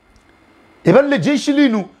ibanu le jeshi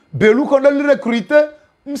linu belu konda li recruiter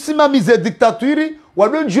msimamize diktaturi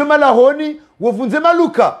wadonjio malahoni wovunze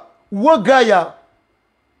maluka wogaya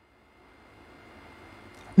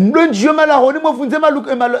mdonjio malahoni mwovunze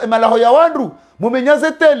maluka malaho ya wandu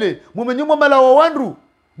mumenyaze tele mumenyumo malaho wandu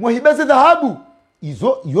mwahibeze dhahabu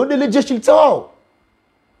izo yonele jeshi litawao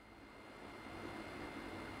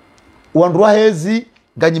wandu hezi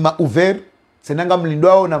nganyima uver senanga mlindo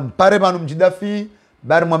wao na mpare manu mjidafi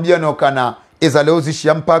bari mwambia neokana ezaleo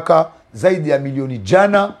shia mpaka zaidi ya milioni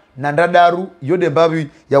jana na ndadaru yode mbabi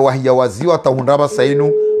ya wahia waziwa tahundaba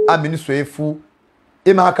sainu Amone Soeuf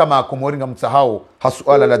mahakama ya Komori nga mtsahao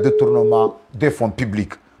hasuala la detournement des fonds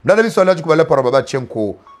publics mdada biso alaji kubale para baba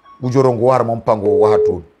chenko ujorongo wa harma mpango wa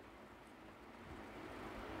hatu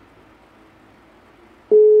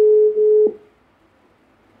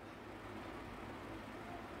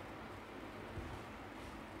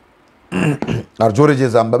arjore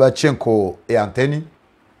jeza mbaba chenko e anteni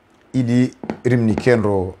ili rimni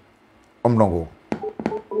kenro omnongo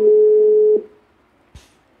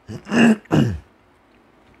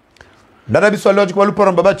dada biso alaji kubale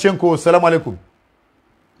para baba chenko salamu alaikum.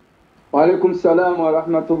 Wa alaikum salam wa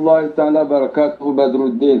rahmatullahi ta'ala barakatuhu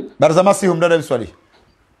Badroudine. Barzamasi humdada biswali.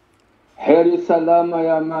 Heri salama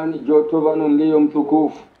ya amani joto vanu ndiyo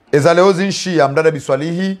mtukufu. Ezaleo zinshi ya mdada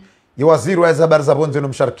biswalihi ya waziri wa habari za bonze no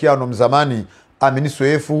msharikiano mzamani Amone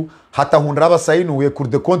Soeuf hata hundraba sainu we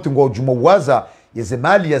kurde konti ngwa ujuma waza yeze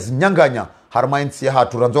mali ya zinyanganya harmainsi ya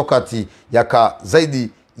hatu ranzokati yaka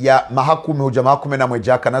zaidi ya mahakume uja mahakume na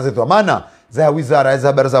mwejaka naze dhamana za wizara ya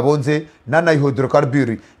habari za bonze nana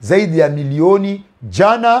hidrokarburi zaidi ya milioni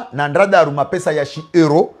jana na ndradaru mapesa ya shi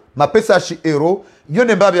euro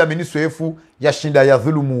yone mbabe ya Amone Soeuf ya shinda ya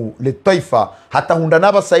dhulumu le taifa hata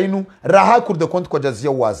hundanaba sainu raha kurde konti kwa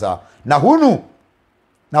jazia waza na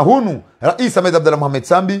hunu Rais Ahmed Abdallah Mohamed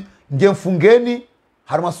Sambi ngemfungeni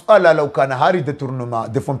har masuala la ukana hari détournement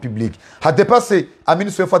des fonds publics a dépassé Amone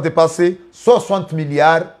Soeuf a dépassé 60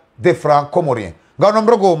 milliards de francs comoriens ngano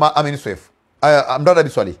mrogo ma Amone Soeuf amdada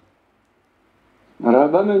biswali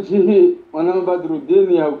Marabame jihi wana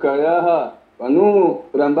Badroudine ya ukayaha wanu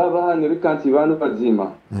rambaba nirikanti vanu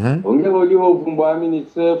bazima onge holi ho vumbo Amone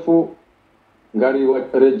Soeuf ngari wa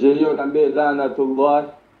rejeyo nambe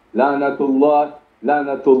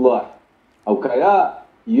lanatullah au kaya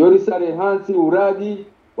yorisare hansi uradi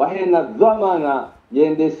wahena dhamana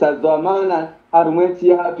yende sa dhamana harumeti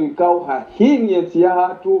ya hatu ikao hahini yenti ya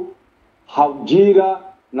hatu haujira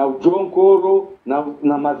na ujonkoro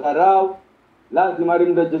na madharau lazima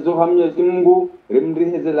rimrejezo ha Mwenyezi Mungu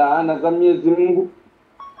rimriheze laana za Mwenyezi Mungu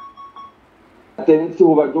atensi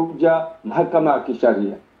hubajoja mahakama ya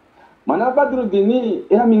kisharia mana Badroudine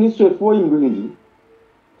Amone Soeuf ingwindi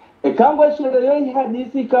ekangwa sherehe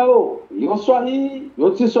hadisi kao yo sahihi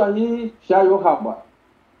yo si sahihi shayo haba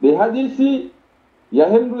de hadisi ya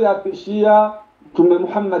hendu ya pishia Mtume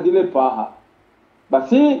Muhammad ile paha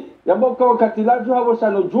basi yamboka wakati laju habo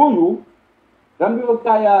shano juyu rambi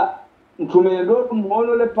wakaya Mtume ndo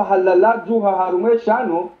muono le pahala laju harume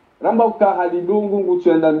shano ramba ukahalidungu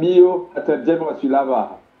ngutwenda mbio atajema wasilaba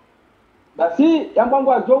basi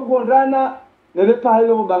yambango ajongo ndana nele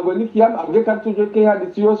pahalo mbango nikiam abge kartujo ke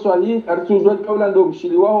hadisi yo sahihi kartujo kaula ndo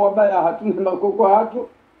mshili wao wabaya hatune makoko hatu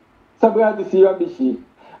sabu hadisi yo bishi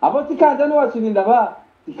abo tikazani wasilinda ba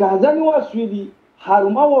tikazani waswili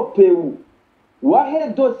haruma wopeu wahe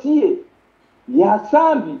dossier ya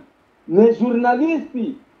Sambi ne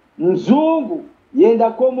journalisti mzungu yenda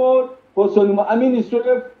Komoro posoni ma Amone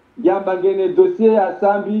Soeuf yambangene dossier ya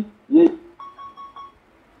Sambi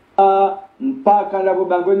mpaka na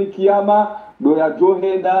bangoni kiyama do ya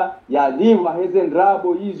johenda ya liwa heze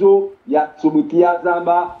ndrabo hizo ya subutia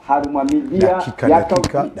zamba haruma media ya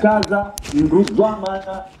kaza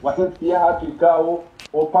nduzamana wasentia hatu ikao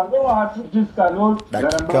opande wa hatu jiskano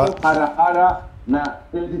garamba harahara na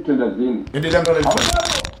ezi tendazini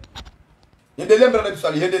Yendelea mbele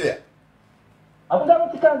biswali yendelea abuda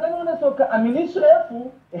mtikanzani unasoka Amone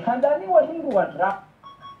Soeuf ehandani wa hingu wa ndra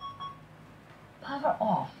power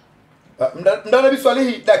off mdana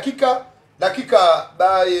biswali hii dakika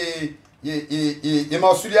ba ye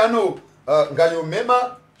mawasiliano ngayo mema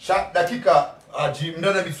dakika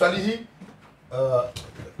mdana biswali hii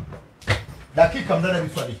dakika mdana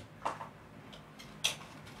biswali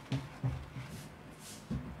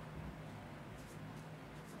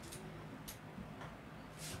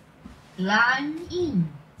Line in.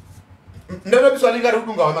 Ndero biswali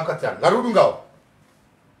ngarudu ngao makatiana. Ngarudu ngao.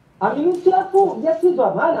 Amone Soeuf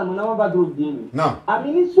yasizwa bana mwana wa Badroudine. Naam.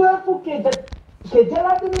 Amone Soeuf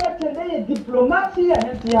kejela dunia tendeye diplomasi ya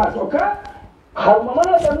henti ya toka.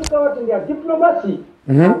 Harumana jamuka watendea diplomasi.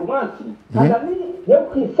 Harumasi. Kadani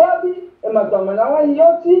yekuhifadhi mazamana wa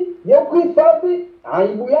yoti yekuhifadhi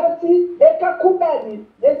aibu yati ekakubali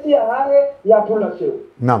yeti ya hare ya population.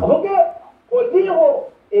 Naam. Okay. Odiro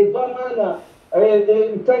ezamana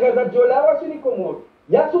mtangazaji wa wasini komori.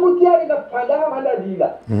 Yasubutiari na pandaha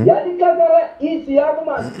madadila. Yani kazara isi yabu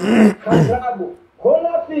mani. Kazabu.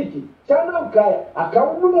 Hona fiki. Chana ukaya.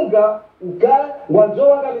 Akaununga. Ukaya.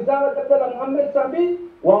 Wazoa galizama katala Muhammad Sambi.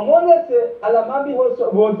 Wamonese alamambi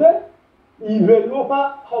hoze.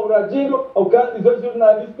 Iveluha haurajilo. Ukaya nizo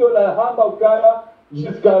journalisto la hamba ukaya.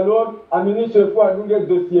 Jusqu'à l'heure. Amone Soeuf adunge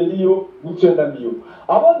dossier liyo. Guchenda miyo.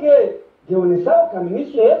 Abonge. Geonesao Amone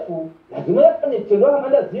Soeuf. Lazima yafanye tendo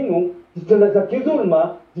hamada zinu. Zitenda za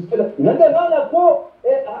kizulma, zitenda nende maana ko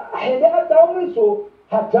hende hata mwisho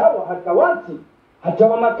hatawa hatawanti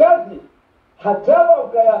hatawa makazi hatawa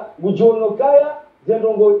ukaya gujono kaya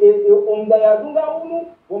zendongo omda ya dunga unu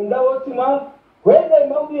omda wotima kwenda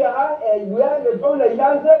mambo ya yule dola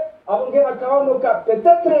ianze abonge akaono ka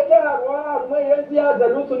petetre ke harwa mwenzi ya za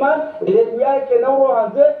Luthman yake na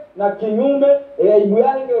rohanze na kinyume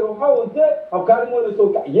yake rohaunze akari mwana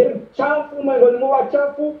soka yem chafu mwana mwa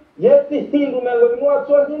chafu yesi hindu mwana mwa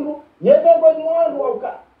so hindu yebe mwana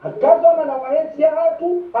waka akaza na wahenzi ya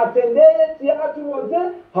hatu atendeye ya hatu wote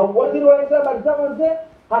hawaziri wa hesa wote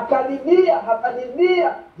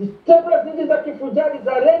hakalidia zitebra zingi za kifujari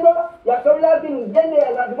za lendo ya kaulazi mgende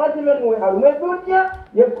ya lazimati menwe harume dunia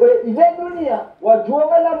ile dunia wajua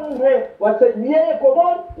wala mwe wasaidie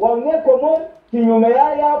komon waone komon kinyume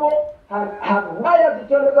yabo habaya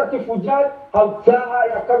zitendo za kifujari hautaha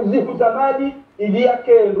ya kamzifu zamani ili ya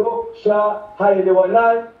kendo sha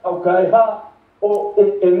haelewanai au kaiha o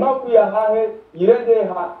emaku ya hae irende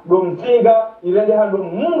ha domzinga irende ha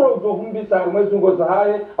domuro zohumbisa rumezungo za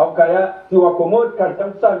hae akaya siwa komod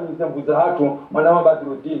kartamsami nzambuza hatu mwana wa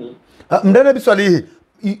Badroudine. Mndene biswali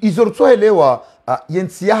izorutsoelewa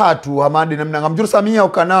yensi ya hatu hamande namna ngamjuru samia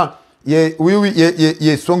ukana ye wiwi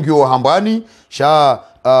ye songyo hambani sha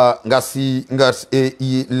ngasi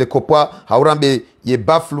lekopa haurambe ye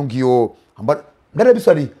baflungio hambani. Mndene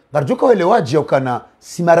biswali ngarjuka welewaji ukana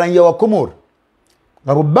simaranya wa komori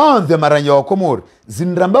ngarubanze maranya wa komori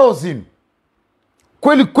zinrambao zinu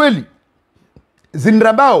kweli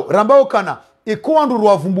zinrambao kana ikuwa nduru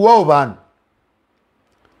wavumbu wao bana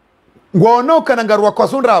ngwaona kana ngarwa kwa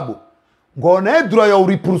sondrabu ngwaona edura ya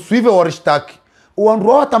uripursuive warishtaki uandru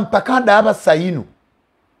wata mpakanda haba sainu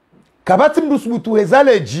kabati mdusubutu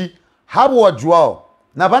hezaleji habo wajuao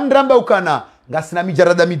na vanrambao kana ngasina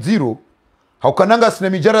mijarada miziro haukana ngasina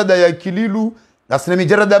mijarada ya Kililu ngasina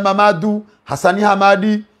mijarada Mamadu Hasani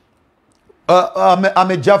Hamadi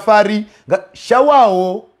ame Jafari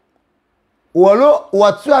shawao walo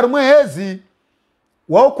watu armwe hezi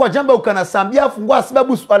wao kwa jamba ukana sambia fungua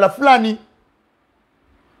sababu swala fulani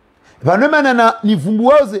vanomana na nivumbu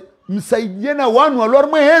waoze msaidie na wanu walo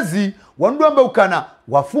armwe hezi wandu amba ukana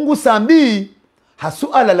wafungu sambi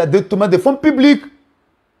hasuala la détournement de fonds publics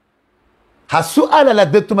hasuala la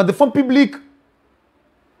détournement de fonds publics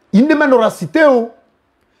inde manorasiteo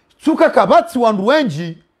suka kabati wandu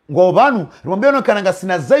wenji ngobanu rumambia no kananga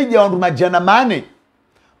sina zaidi ya wandu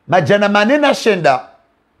majana mane na shenda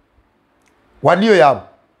walio yabo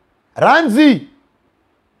ranzi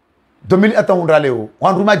 2000 atahundra leo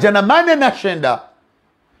wandu majana mane na shenda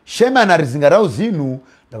shema na rizingarao zinu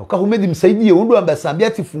na humedi msaidie undu amba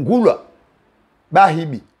sambia tifungulwa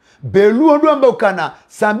bahibi belu undu amba ukana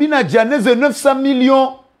sambina janeze 900 millions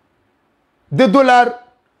de dollars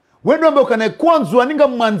wendo amba ukana kwanzwa ninga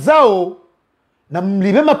mwanzao na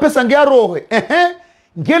mlibema pesa ngea rohe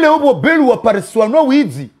ngele obo belu wa pariswano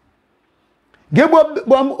wizi ngebo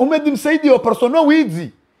umedi msaidi wa pariswano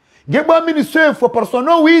wizi ngebo Amone Soeuf wa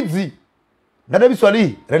pariswano wizi ngadabi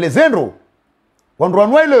swali relezendro wandu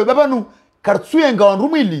wanwaile babanu kartsuyenga wandu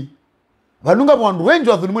mwili vanunga wandu wenji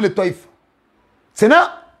wa dhulumule taifa sena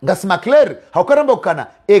ngasima clair haukaramba ukana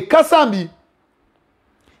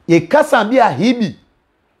ekasambi ahibi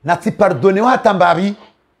na ti pardone wa tambari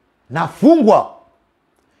na fungwa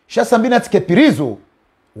shasambi na tikepirizo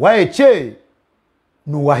waeche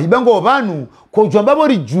nu wahibango vanu kwa ujambabo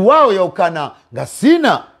rijuwao ya ukana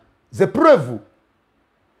ngasina ze preuve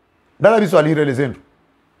dala biso alirele zendo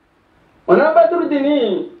wana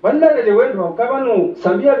Badroudine wandarele wendo ukabanu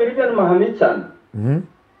sambia birija mahamitsan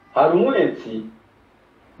harumuensi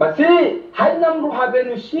basi haina mru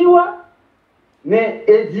habenushiwa ne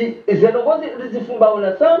zenongozi zifumba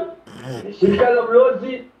ona sam shirika la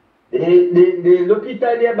ulozi de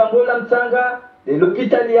l'hôpital ya Bangola Mtsanga de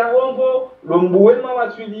l'hôpital ya Hombo lombuwema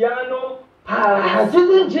wasiliano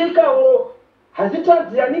hazizinjikao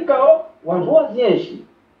hazitanzianikao wanduwa zinyeshi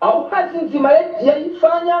au hazinzima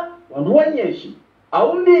yaifanya wanduwa nyeshi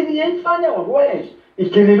au mbili yaifanya wanduwa nyeshi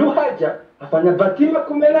ikililu haja afanya batima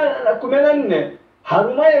kumena nne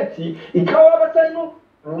haruma yeti ikawa batanu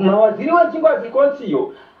mawaziri wa jimbo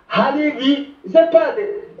azikonsiyo halivi zepade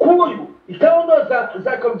kuyu ikaondo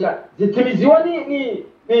za kabja zitimiziwa ni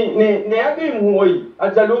abi muoi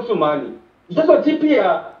azalusumani zozo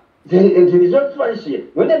tipia zilizofanyishie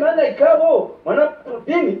yone maana ikawo mwana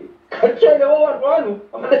dini kachele wanu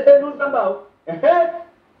amadelu zambao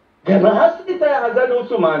gama hasita ya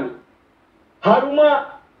azalusumani haruma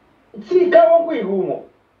si ikawo kuihumo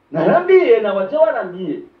narambie na wache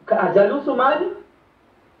warambie ka azalusumani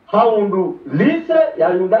haundu lise ya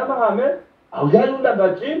yunda mahame au ya yunda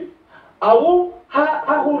bajin au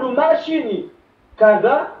hahulu mashini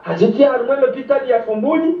kaza hajiti harumwe l'hôpital ya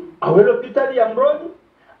Fumbuni au l'hôpital ya Mroni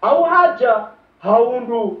au haja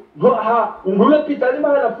haundu l'hôpital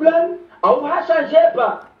mahala fulani au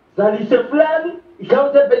hashanjepa za lise fulani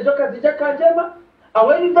ikaote bejo kazija kanjema au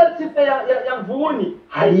universite ya Mvuuni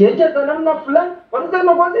haiyeje za namna fulani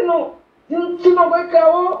wanasema kwa zino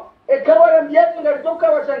kwekao ekawa rambiati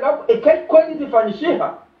ngaritoka washangabu ekai kweli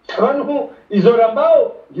zifanyishiha wanu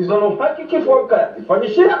izorambao gizono haki kifoka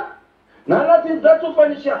zifanyishiha na lazim zatu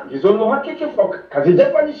fanyishiha gizono haki kifoka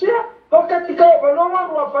kazijafanyishiha wakati kao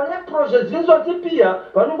wanomaru wafanya project zizo tipia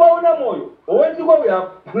wanuba una moyo uwezi kwa wia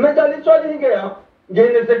medalicho alihinge ya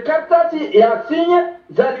geneze kartati ya sinye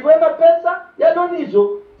zaliwema pesa ya donizo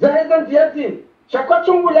za heza nziazini shakwa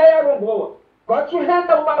chungula ya romboa kwa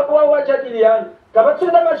chuhenda wajadiliani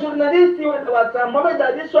kabatunda majurnalisti wasamome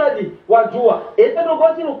dali swali wajua ete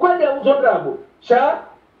ngozi ukweli ya uzondrabo sha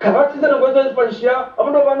kabatiza ngozi zifanyishia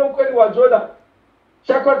abundo bano ukweli wajola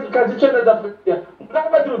sha kwa kazi chenda za Afrika mna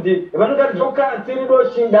Badroudine bano ngalijoka antirido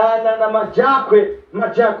shindana na majakwe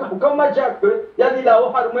kama majakwe yani lao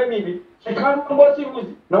harumwe mibi shikana ngozi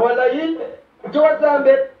uzi na wala hii ukiwa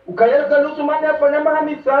zambe ukayeza lusumani afanya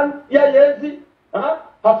mahamisan ya yezi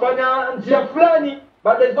afanya njia fulani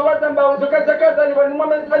baada hizo watamba zokazakaza ni wanu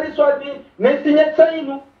mwamezali swadi nesinye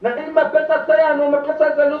tsainu na ima pesa sayano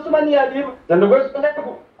mapesa za lusumani ya libu za ndogozi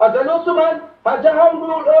kwenyeku aza lusumani haja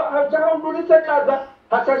haundulise kaza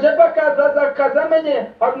hachajepa kaza za kaza menye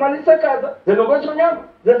hakumalise kaza za ndogozi kwenyeku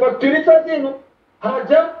za fakturisa zinu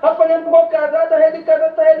haja hafanya mbuko kaza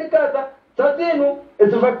taheli kaza sa zinu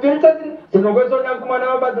ezi fakturisa zinu za ndogozi kwenyeku mwana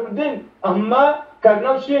wa Badroudine amma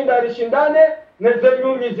karna ushinda alishindane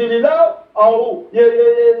nezenyumi zililao au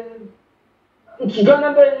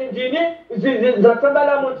mchigana mbe njini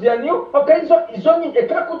zatambala mutianiyo izo ni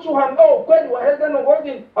ekakuchuhanga ukweli waheza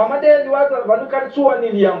nongozi amadeli waza vanu karichuwa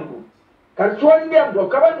niliamdu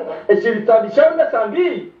kabanu esiritabisha una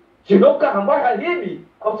sambi chinoka hamba halibi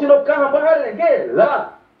au chinoka hamba harenge la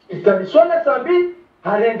isitabisha una sambi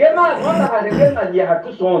harenge wala harenge ya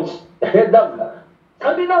hatu sonchi dabla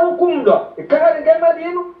sambi na hukumda ekaharenge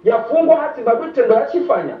malinu yafungwa hati babutendo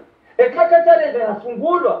hachifanya ekakatare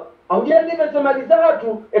yafungulwa au yandi mezemaliza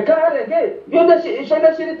hatu ekaharenge yonde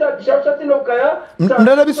ishonda shirita bishawshatino kaya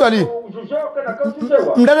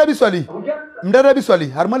mdada biswali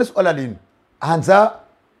harmale swala lini anza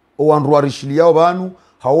owanrwa rishilia banu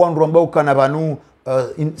hawanrwa mbao kana banu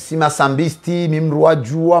sima sambisti mimrwa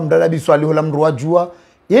jua mdada biswali hola mrwa jua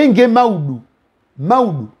yenge maudu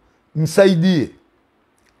msaidie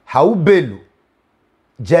haubelu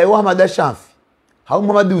jaiwa hamada shafi hau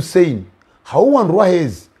Muhammad Hussein hau wanrwa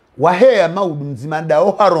hezi wahea maudu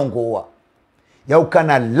mzimandao harongowa ya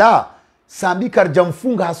ukana la sambi karja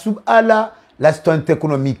mfunga hasub ala la situation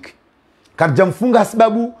economique karja mfunga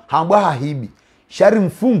hasibabu hambwa hahibi shari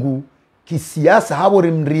mfungu kisiasa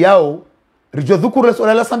habori mriao rijodhukuru la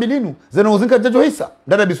swala la sambilinu zena uzinka jajo hisa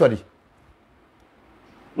dada biswali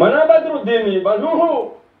mana Badroudine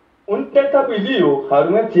baluhu unteta bilio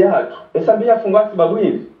harumeti hatu esambi ya funga hasibabu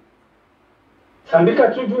hivi sambi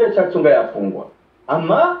kachuju ya chachunga ya fungwa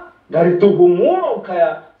ama garituhumua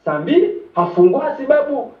ukaya sambi hafungwa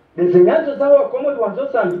hasibabu dezenyanzo zawa komodi wanzo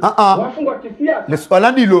sambi wafungwa kisiasa le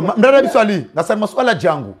swala ndilo mdada biswali ngasani maswala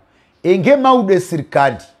jangu enge maude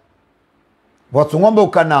serikali watu ngombe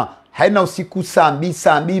ukana haina usiku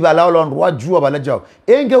sambi balao ndwa jua balajao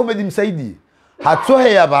enge umedi msaidi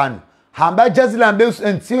hatohe ya banu hamba jazila mbe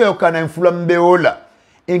entiwe ukana infula mbeola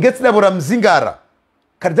enge tsilabora mzingara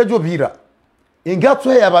karjajo bira enge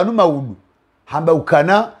hatohe ya banu maudu hamba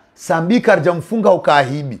ukana sambi karja mfunga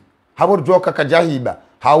ukahibi habo joka kajahiba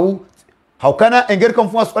hau haukana engeri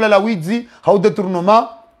kamfunga swala la wizi hau detournement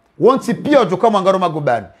wonsi pia joka mwangaro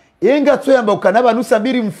magobani enga tsoyamba ukanaba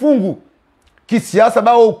nusabiri mfungu kisiasa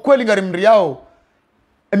bao ukweli ngari mri yao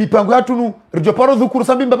mipango yatunu rijoparo dhukuru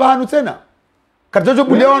sambimba bahanu tena kajojo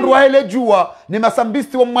bulewa ndu wahele juwa ni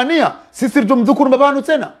masambisti wa mwania sisi rijo mdhukuru mbabahanu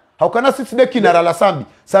tena haukana sisi deki nara la sambi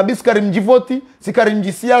sabi sikari mjivoti sikari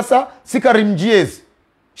mjisiasa sikari mjiezi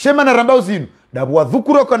shema na rambao zinu dabu wa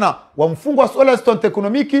dhukuru kana wa mfungu wa suala stonte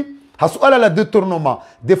ekonomiki hasuala la detournement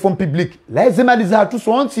des fonds publics lazima lizahatu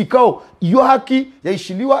sonsi kao iyo haki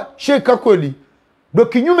yaishiliwa sheka kweli do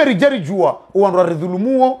kinyume rijari jua uwandu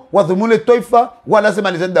ridhulumuo wadhumule toifa wala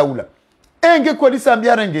lazima liza daula enge kweli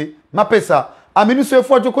sambiara nge mapesa Amone Soeuf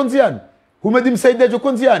jokonziani Humedi Msaida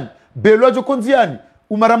jokonziani Belo jokonziani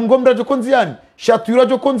Umara Mgomra jokonziani Shatura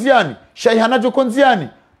jokonziani Shaihana jokonziani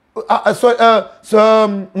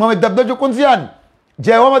Mohamed Dabda jokonziani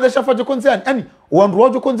Jaiwa Madashafa jokonziani yani uwandu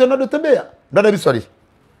jokonziani ndo tembea ndada biswali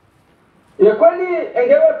ya kwani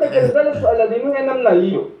engewa tekelezale swala dinu namna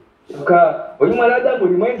hiyo ka oyi mwanadamu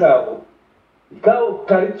limwenga hapo ikao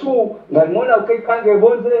karitu ngalimona ukikange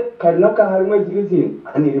bonze kalinoka harimwe zilizini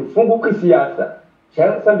ani mfungu kisiasa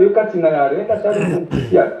shara sambi ukati na yarenda shara mfungu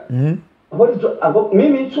kisiasa abo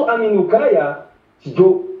mimi tu amini ukaya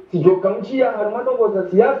sijo kamchia harumano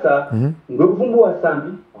za siasa ndo mfungu wa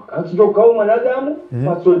sambi wakati jo kao mwanadamu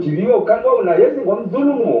masojiliwa ukanga unayezi kwa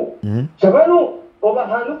mdhulumu shabanu oba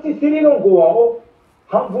hanuti sirino ngwao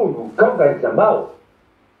hamvulu kanga isambao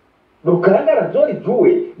Lukanga razori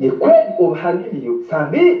juwe ye kweli obahaniliyo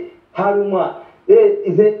sambi haruma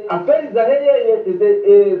ize aferi za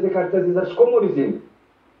heye ze kartazi za shikomorizini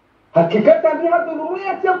hakika sambi hadulumu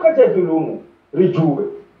yati ukaja dulumu rijuwe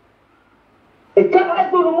ekanga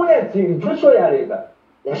hadulumu yati rijusho ya rega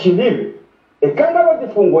ya shilivi ekanga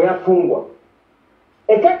wazifungo ya fungwa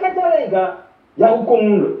ekanga tarenga ya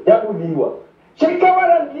hukumlo ya uliwa shirika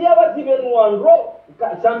warandia wazibenu wanro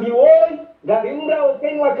sambi woi gari mra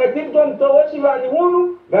okeni wakati mto mtowoshi vani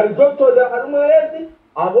hulu gari dokto za harumwezi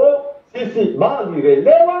abo sisi bangi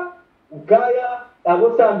relewa ukaya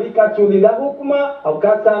abo sambi kachulila hukuma au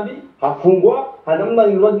kasambi hafungwa hanamna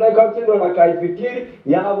nilozina kautindo wakaifikiri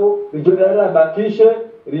yabo rijodara bakishe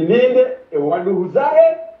rilinde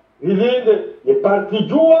waduhuzahe rilinde ye parti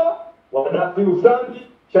jua wadafi usambi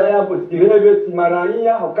shayabo sireve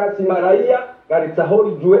simaraia au kasi maraia gari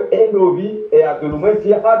tahori jue endovi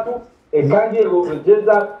adulumesi ya hatu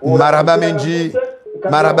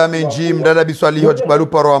maraba menji mdada biswali hoji balu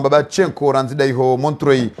paro ambaba chenko ranzida iho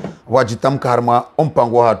montroi wajitamka harma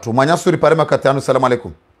ompango hatu manyasuri pare makatiano. Salamu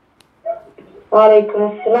alaikum. Wa alaikum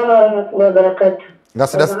assalam wa rahmatullahi wa barakatuh.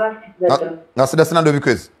 Ngasida sina ndo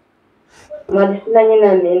bikwezi madisina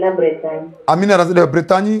nyina na Bretani amina ranzida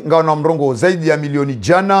Bretani ngao na mrongo zaidi ya milioni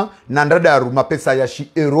jana na ndadaru mapesa ya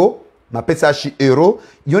shi euro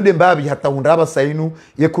yonde mbabi hata undaba sainu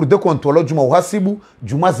ye kurde kontrolo juma uhasibu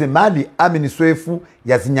juma zemali Amone Soeuf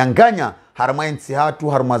ya zinyanganya harma ensi hatu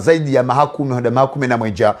harma zaidi ya mahakumi na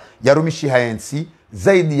mweja ya rumishi haensi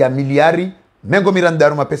zaidi ya miliari mengo miranda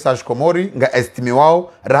harma pesa ashkomori nga estime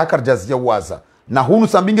wao rahakar jazia waza na hunu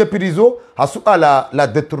sambinge pirizo hasuala la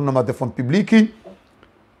detournement de fonds publics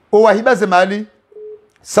o wahiba zemali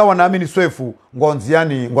sawa na Amone Soeuf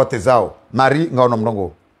ngonziani ngote zao mari ngaono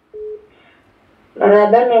mrongo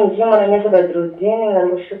Anadami mjimo na nyesa Badroudine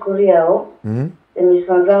ngamushukuri yao.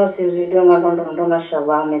 Emission zao si video ndo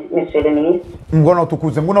mashallah monsieur le ministre. Mbona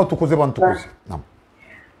utukuze bwana tukuze. Naam.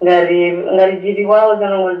 Ngari jibi wao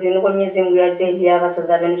zanongozini kwa miezi mungu ya jeli ya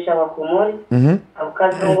vasazabeni wa comores.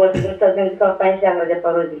 Aukazi ngozi nutazendika fanisha ngaja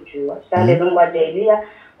parozi chua. Shande nungwa jeli ya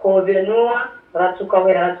kuobenua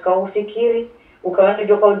ratuka ufikiri ukawani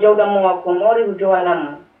joka ujauda mwa comores ujoa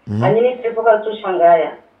namu. Anyini sifoka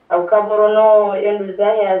tushangaya au kaborono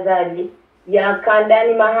yenduzahi azali ya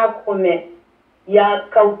kandani mahakume ya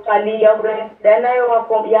kautali ya urendana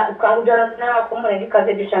ya kaujana na wakume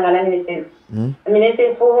ndikaze dushangana ni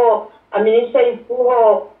Soeuf Amone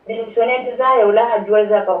Soeuf dimissionnaire zaye ula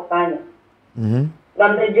hajuweza kufanya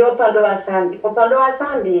gambejo pando wa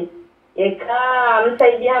sambi eka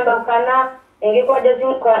msaidia mbakana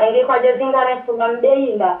engekwa jazinga refu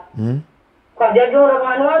gambeila kwa jajura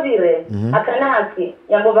vanu wavire akana haki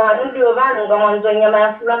yambo vanu ndio vanu nga mwanzo nyama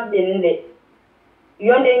ya fula mbende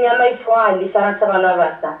yonde nyama ifwali sana sabana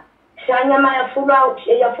vasa sha nyama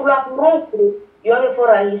ya fula kurunku yone fo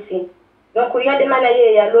rahisi yonku yade mana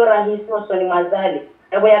ye ya lo rahisi oso ni mazali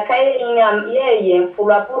ebo yakaye nyama yeye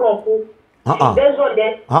fula kurunku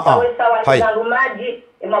bezode sawa na rumaji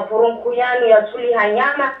mapurunku yanu ya tuli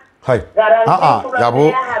hanyama hai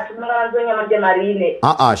yabo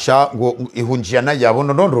sha go ihunjiana yabo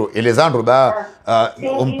ndondo elezandro ba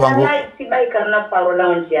umpango sibai karna parola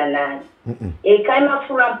unjiana kaima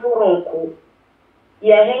fula mpuronku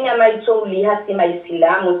ya henya maitoli hasi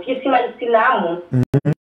maislamu sisi maislamu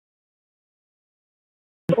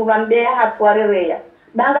fulambea hatuarerea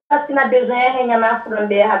banga sina besoin ya henya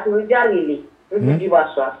mafulambea hatujarili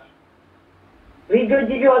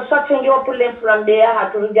Rijoji waswati ndio pule fulambea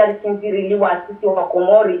hatujari sinzirili wasisi wa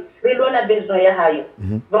komori rilona besoin ya hayo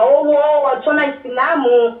wao watona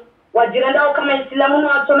islamu wajirenda kama islamu na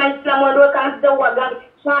watona islamu ndio kama sio waganga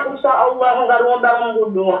insha Allah ngaromba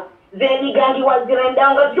mngudua zeni gangi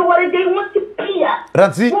wazirenda ngajua warede pia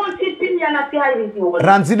ranzi na sihairiziwa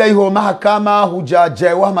ranzi dai ho mahakama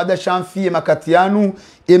hujaje wa madashamfi makatianu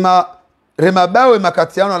ima remabawe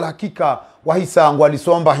makatianu la hakika wahisa ngo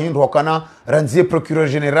alisomba hindo kana ranzie procureur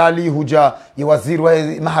generali huja ya waziri wa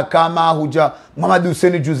mahakama huja Muhammad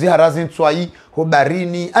Hussein Juzi Harazi Ntswai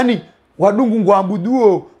hobarini ani wadungu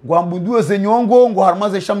ngwambuduo zenyongo ngo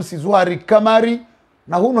harmaze shamsi zuhari kamari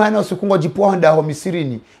na huno haina usikungwa jipoa nda ho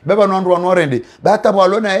misirini baba nwandu wanorende bata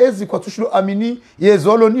balona ezi kwa tushilo amini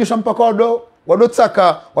yezolo ni shampaka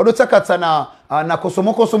wadotaka tsana na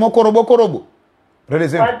kosomoko robo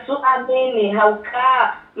relezeni watu amini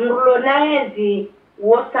hauka mrulonaezi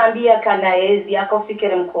wosambia kanaezi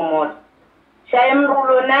akofikere mkomori shaye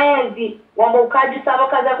mrulonaezi wamba ukaji sabo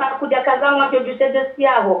kaza kuja kaza ngapyo jusedesi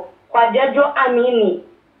yaho kwa jajo amini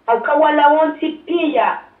hauka wala wonti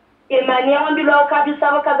pia imani ya wambilo ukaji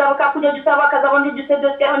sabo kaza kuja jusabo kaza wambi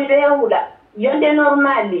jusedesi yaho nilehula yonde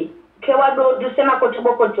normali kewa do jusema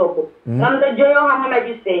kotobo namdo joyo hama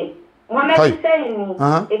jisei Muhammad Hussein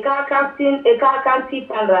eka kanti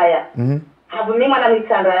tanraya habu mimi na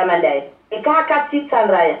mitanraya madai eka kanti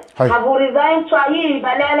tanraya habu resign to hii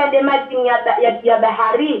balala de matin ya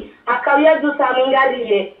bahari akawia du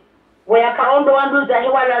samingarije waya kaondo wandu za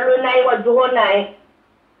hewa lalo wa juhona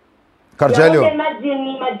Karjalio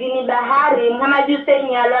majini bahari Muhammad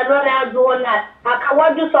Hussein lalo na juhona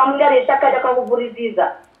akawaju samingarije shaka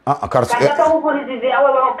jakavuriziza Kaka huvurizize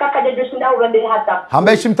awe wakaka jajoshinda urende hata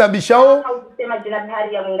Hambeshi mtambishao Hausema jina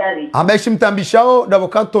bahari ya mwingari Hambeshi mtambishao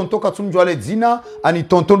Davoka tonto katumjwale dzina Ani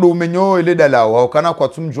tonto do umenyo ele dalao Haukana kwa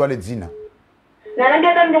tumjwale dzina Na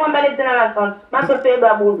nangeda mjumambale dzina na tonto Mato tedo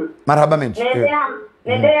abudu Marhaba menji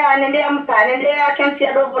Nendea kensi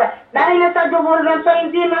ya dovura Bahari nasa dovura Zanso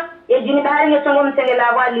inzima Yejini bahari ngesongo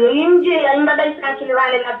mtengela wali Inji ya imbada isankili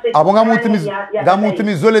wale nafse Abo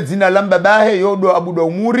ngamutimizole dzina lamba bahe Yodo abuda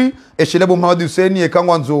umuri Eshelebo Muhammad Hussein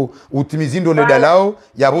Ekangwanzo utimizindo le dalao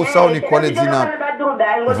Yabo sao ni kwa le dzina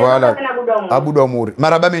Voilà Abuda umuri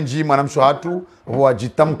Marhaba menji mwanamsho hatu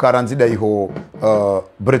Wajitamka ranzida iho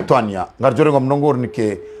Bretania Ngarjore mnongor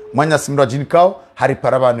nike Mwanya simra jinikao hari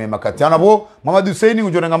parabano makati anabo Muhammad Hussein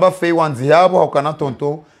ujone ngamba fei wanzi yabo haukana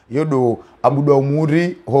tonto yodo abuda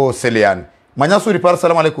umuri ho seleani Mwanya suri par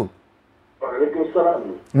salam alaikum Wa alaikum salam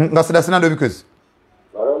ngasida sina ndo bikezi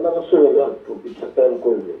Baranda maswele kupita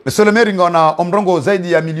mkonde Monsieur le ngona omrongo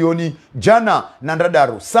zaidi ya milioni jana na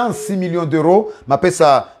ndadaru 106 millions d'euros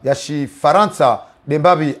mapesa ya Faransa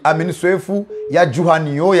Dembabi Amone Soeuf ya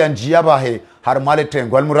Juhaniyo ya njiyabahe harmale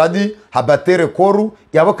tengo almuradi habatere koru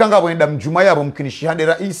yabokanga wenda mjuma yabo mkinishi hande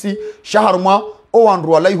raisi shaharma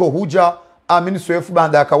owanru alaiho huja Amone Soeuf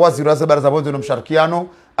banda akawazi raza baraza bonzo no msharikiano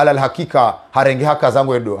ala hakika harenge haka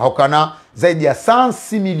zangu edo haukana zaidi ya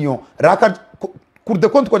 106 millions raka kurde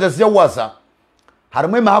kontu kwa jazia waza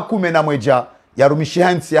harmwe mahakume na mweja yarumishi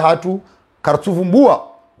hansi ya hatu kartuvumbua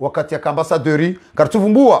wakati ya kambasadori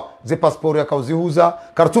kartuvumbua ze passport ya kauzihuza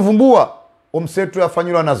kartuvumbua omsetu ya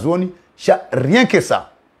fanyula na zoni sha rien que ça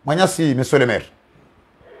Mwanyasi monsieur le maire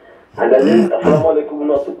Assalamu alaikum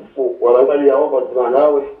na tukufu warangali ya waba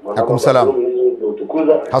tunanawe Akum salam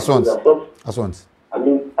tukuza Asante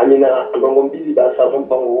Amina ndongo mbili basa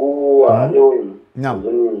mpango huu wa leo Naam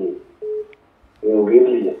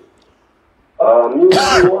ngili mimi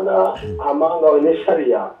naona amanga wene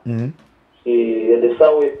sharia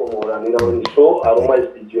desawe pomora ninaonisho aroma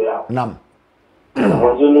studio yao Naam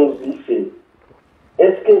mwanzo nous dit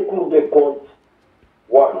est-ce que cour de compte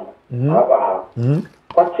hapa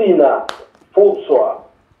patina fursa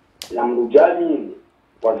ya mrujani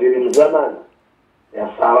waziri mzamani ya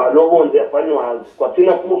sawa lobonze afanywa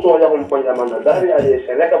patina fursa ya kumfanya manadari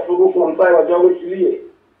aliyeshereka furufu mpai wa jago kilie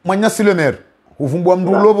Mwanyasi le maire uvumbwa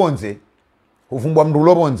mrulo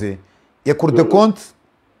bonze ya cour de compte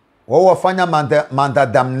wao wafanya manda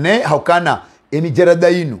damne haukana emijerada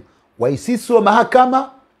inu waisiso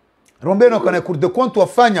mahakama rombeno kana cour de compte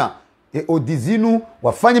wafanya odizinu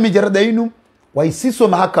wafanya mijerada inu waisiso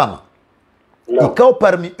mahakama ikao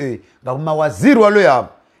parmi eux nga mawaziri walo ya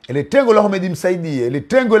ile tengo la Ahmed Msaidie ile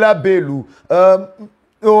tengo la Belu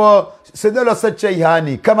Sedela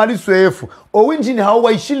Sachaihani Amone Soeuf owinjini hao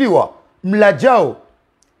waishiliwa mlajao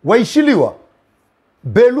waishiliwa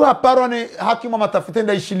Belu haparone hakimu matafiti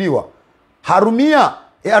ndaishiliwa harumia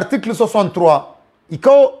article 63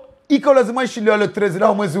 ikao lazima ishiliwa le 13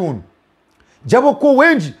 la mwezi huu jabo kwa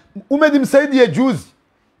wenji Ahmed Msaidie juzi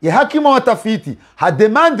ya hakimu matafiti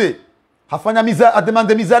hademande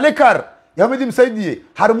ademande mizalekar ya Ahmed Msaidie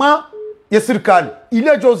harma ya serikali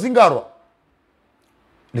ile jozingarwa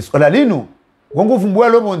liswala linu wangu vumbua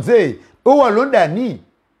lo monze o walondani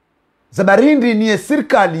zabarindi ni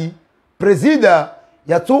serikali presida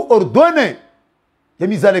ya tu ordone ya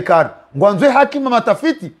mizalekar ngwanzo hakimu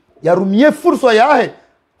matafiti ya rumie fursa yahe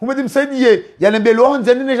Ahmed Msaidie ya lembelo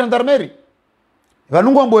honze ni gendarmerie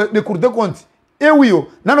vanungu ambo de cour de compte ewiyo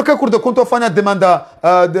nano ka cour de compte ofanya demanda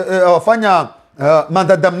ofanya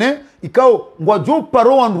mandat d'amener ikao ngwajo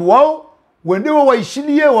paro wanruao wendewo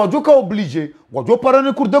waishilie wajo ka oblige wajo paro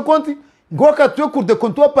ne cour de compte ngoka tu cour de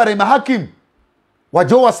compte pare mahakim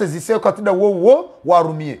wajo wasezise katida wo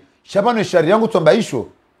warumie shabano sharia yangu tombaisho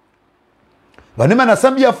vanema na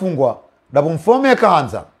sambi yafungwa dabo mfome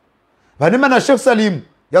kaanza vanema na Sheikh Salim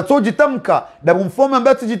yatojitamka dabo mfome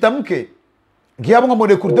ambati jitamke ngiabo ngamo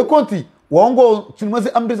de cour de compte waongo tulimwezi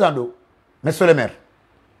amrizando monsieur le maire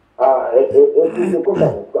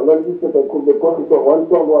quand on dit que le cours de compte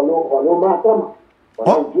on mahakama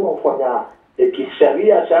wanajua kufanya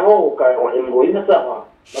kisheria chao ngoina sawa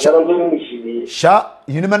ndio mishili sha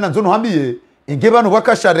yini mana nzono hambiye ingebano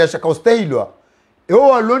waka sharia shaka ostehilwa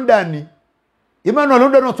walondani imano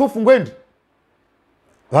londani otufungwendi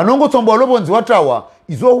vanongo tombo lobonzi watawa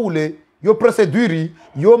izohule yo procedure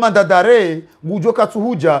yo mandadare ngujo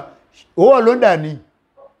katsuhuja walondani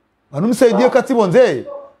vanumsaidie katibonze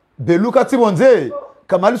Belu katibonze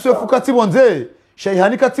Amone Soeuf katibonze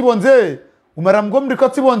Shaihani katibonze Umara Mgomri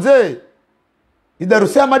katibonze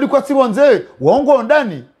Idarusia Amadi katibonze waongo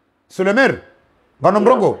ndani Solemer bana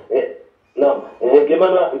mrongo naam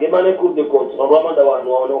ngemana cour de compte wamanda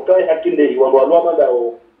wanokai hakinde wamanda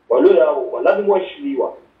walo yao lazima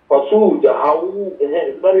washiliwa fasuja hau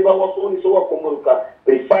bali ba wasoni so wakomruka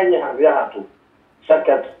rifanya havyatu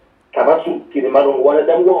shakat kabasu kilimaro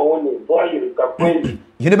wanadamu waone dhahiri kwa kweli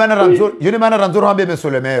yene mana ranzoro hambe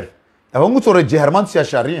monsieur le maire aba ngutore jehermansi ya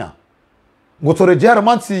sharia ngutore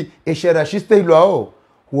jehermansi e sharashiste hilwao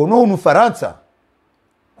huono hunu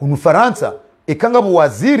Faransa ikanga bu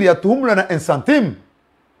waziri atuhumla na ensantim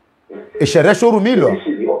e sharia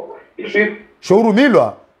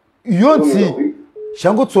shorumilwa yonsi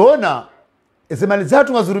shango tsoona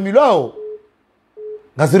ezemalizatu ngazurumilwao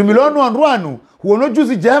ngazurumilwano andwanu huono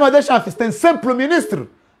juzi jahema de chef c'est un simple ministre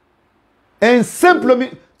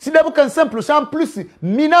si d'abord qu'un simple c'est en plus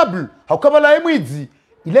minable haukabala emwidzi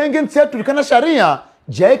ilenge ntsetu likana sharia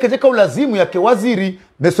jaye katika ulazimu yake waziri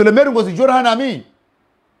monsieur le maire ngozi jora hanami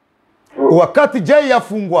wakati jaye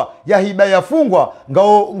yafungwa ya hiba yafungwa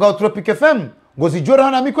ngao Tropic FM ngozi jora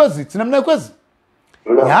hanami kwezi tinamna kwezi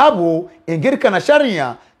yabo engeri kana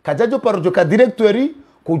sharia kajajo parojo ka directori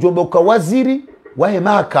kujomba kwa waziri wahe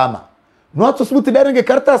mahakama Noato subuti darenge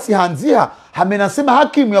kartasi hanzia hamenasema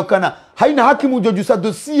hakimu yakana haina hakimu ujojusa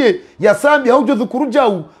dossier ya sambi haujo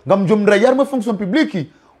dhukurujau ngamjomra yarme fonction publique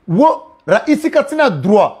wo raisi katina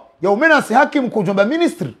droit ya umenasi hakimu kujomba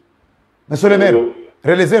ministre monsieur le maire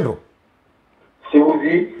relezendo si vous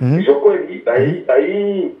dites je connais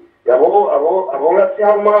ai avant la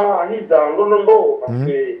tiama hida ndondo parce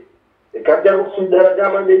que kaja kusudara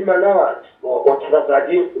jama ndeni manat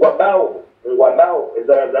wakizaji wabao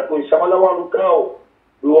za kuishamana walukao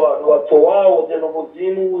watu wao tena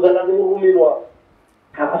kuzimu za lazima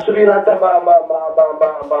kabasubira hata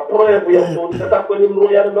ba proevu ya sodi sasa kwenye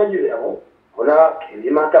mro ya majili hapo kuna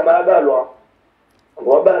kilima kama abalwa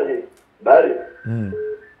ngobale bali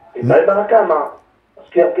ibada kama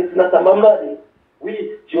sikia kitu na tamamani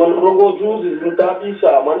oui rongo juzi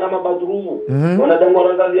zintabisha mwana mabadru mwana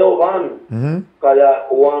dangora ngalia ovanu kaya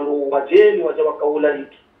wandu wajeni waje wakaula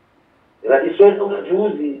hiki rais wetu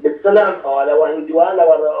juzi bisalam wala wahindi wala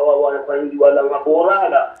wahindi wala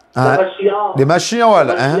maborala de mashia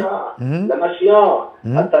wala la mashia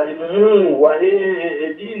hata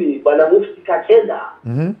dini bana mufti kacheza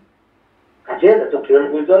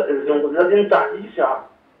tukiongoza zintabisha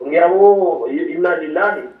ngiyabo inna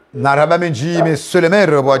lillahi naraba menji monsieur le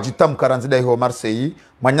maire wa jitam karanzida ho Marseille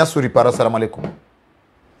manyasuri para assalamu alaikum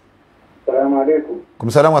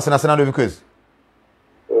kumsalamu asana sana ndo vikwezi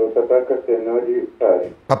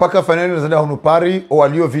papa ka fanele zanda hunu pari o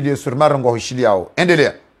alio video sur marango hishili yao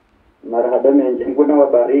endelea marhaba menji nguna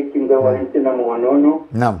wabariki mgawa nchi na mwanono.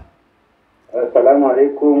 Naam. Assalamu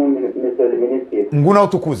alaikum Mr. Minister. Nguna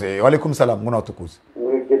utukuze. Wa alaikum salam. Nguna utukuze.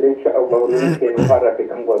 Mwekele Allah ulike mbaraka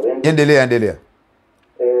kangwa zeni. Endelea.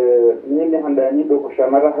 Mimi handani doko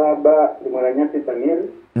shamara haba limaranyasi Samir.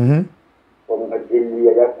 Kwa mwajili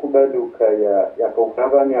ya Yakuba duka ya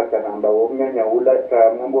kaukaba ni akaramba womnyanya ula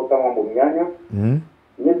ka mambo kama mambo mnyanya.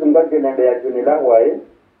 Nizi mbaje nende ya junila wae.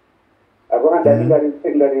 Abo handani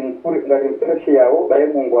ngari mfreshi yao baye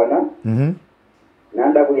mungwana.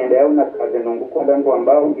 Nanda kuyenda yao na kaze nungu kwa ndangu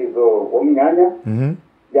ambao ngizo womnyanya.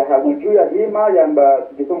 Ya hamuju ya hima yamba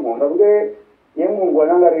jiso mwonda kuge ye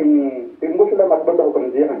mungwana ngari mbushu la makbanda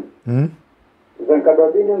hukamziani.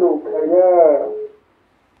 Zankadwadini ndo kaya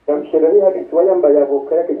Kamshirari hadi tuwaya mbaya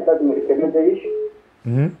kaya kejala tumerekebeza ishi.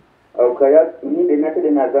 Au kaya ni nate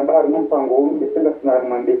de nazamba harman pango ndesenda na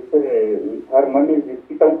harmani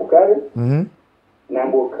zisita ukare.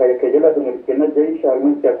 Nambo kaya kejala tumerekebeza ishi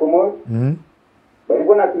harman ya comores. Bali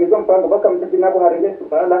na tumizo mpango baka mtiti nako harenge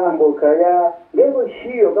sala ambo kaya lego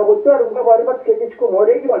shio kabutaro kwa bari batike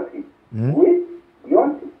comores yonti.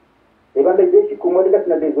 Yonti. Ebande jeshi comores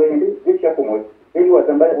na dezwende jeshi ya comores. Eli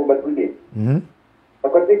watambaya kwa Badroudine.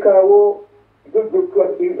 Katika wo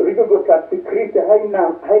rigo ka secret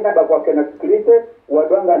haina ba kwa kana secret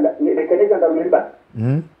wadwanga lekaneza ndalumba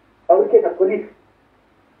au kena police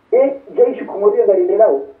jeshi kumodia gari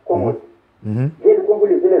lao komo jeshi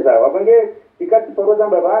kumbuli zile zao abange ikati poroza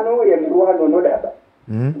mbabano ya miruha nono daba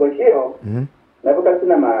boshio na kuka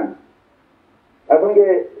sina maana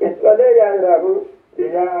abange eswale ya rabu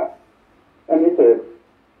ya Amone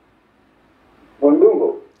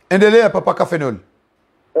Bondungo. Endelea Papa Kafenol.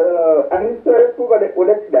 Amone Soeuf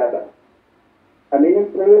wale daba. Amone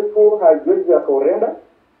Soeuf hajuzi akaurenda.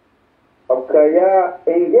 Akaya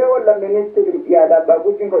engewa la ministry ya daba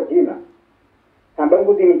kujingo jina.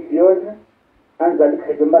 Ambangu dimisione anzali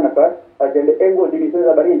kajumba na pas ajende engo dimisione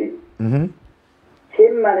za baridi.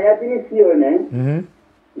 Chima na ya dimisione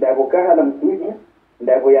ndabo kahala mtuji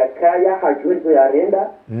ndabo ya kaya hajuzi ya renda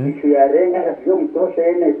ishu ya renga ya mtosha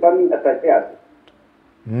ene ifami atatea.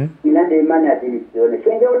 Inande imani ya dimisione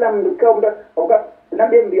shenge ula mduka umda oka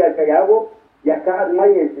nambe mbia yao ya kahal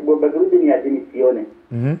mayesi Badroudine ya dimisione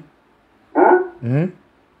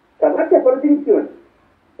kabati ya dimisione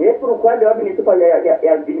epuru kwale wabi nitupa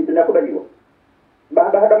ya dimisione kubaliwa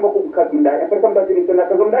baada hada mboku kukabinda ya perka mba dimisione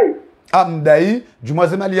kazomdai mdai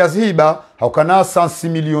jumazema liyaziba haukana 106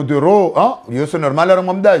 millions d'euros yoso normal ya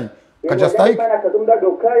mdai kajastahik kazomda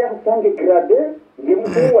dokaya sange grade ngimu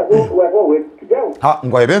wa kijao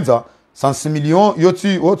ngwaebenza 106 millions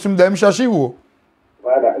yoti mdai mshashiwo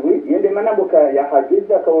wala yende mana boka ya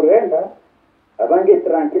hajiza kaurenda abange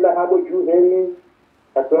tranquila habo juheni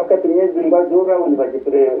atoka tunyezi mbazura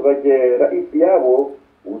waje raisi yao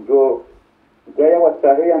ujo jaya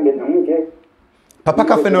wastahe ambe namuje Papa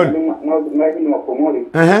Kafenol mwajini wa komori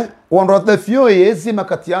wanrota fio yezi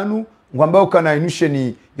makatianu ngwamba ukana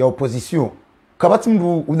inusheni ya opposition kabati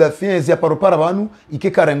mdu udafie yezi ya paropara banu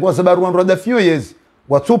ike karengwa zabaru wanrota fio yezi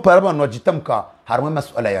watu parabanu wajitamka harumwe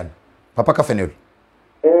masuala yanu Papa Kafenol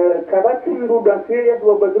kabati mdu udafie yezi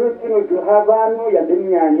wa Badroudine ujuhabanu ya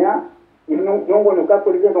demianya nyongo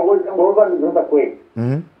nukapolize kongozi mbova nuzonda kwe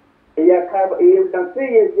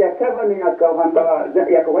danse yakava ni yakahamba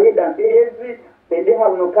yakawaye danse yezi pende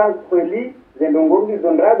harunokan kweli zendongozi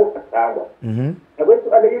zondrago asawa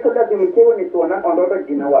abwetu alayiko lazima kewo ni tona ondoda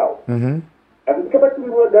jina wao abikabati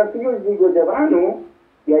mdu danse yozi gojabanu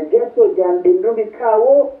ya jeso jandendongi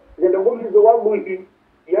kawo zendongozi zo wabuji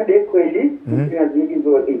yande kweli na zingi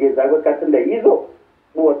zo ingezago katenda hizo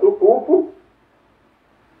watu kufu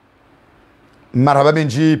marhaba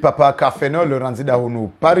benji Papa Kafenol ranzida hunu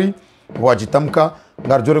pari wajitamka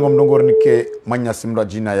ngarjore ngomdongornike manya simra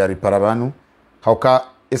jina ya riparabanu hauka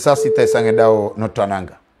esasi taisange dao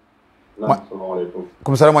notananga Assalamu alaikum.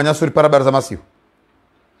 Kumsalamu wanyasu riparabar za masiu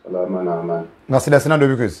Salama na amani. Ngasida sina ndo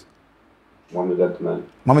bikuzi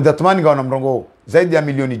Mohamed Atmani ngaona mrongo zaidi ya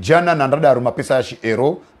milioni jana na ndada aruma pesa ya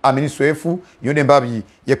euro Amone Soeuf yonde mbabi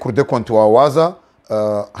ye kurde kontu wa waza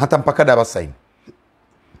hata mpaka da basaini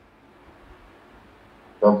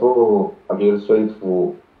Hapo Amone Soeuf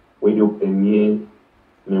wewe premier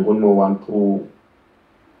miongoni mwa watu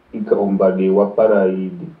ikaombade wapara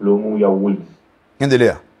diplomu ya Wales.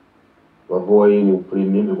 Endelea. Wavo yeye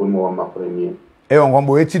premier miongoni mwa mapremier.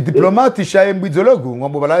 Ngombo eti diplomate shaye mbizologu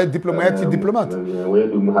ngombo bala diploma eti diplomate. Wewe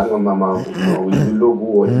mhanga mama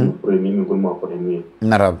wilogu wa premier miongoni mwa premier.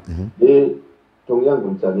 Narab.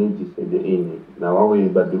 Tonyangu challenge CDN na wawe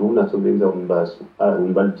Badroudine sobenza umbasu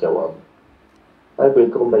umbali jawabu. Hapo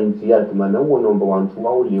ikomba inti yatu mana uonomba wantu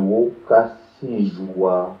wao lewo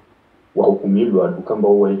kasijua wahukumilwa dukamba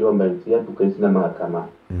waelewa mbantia tukaisina mahakama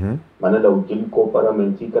maana la ujili ko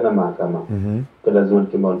parlamenti kana mahakama kala zima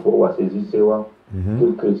kima watu wasezisewa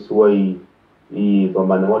kilke suwai i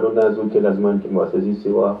bamana wado nazo kala zima kima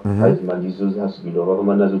wasezisewa hazima lizo hasubilo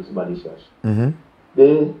bamana nazo timalishasha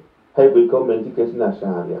de haibe komenti kesina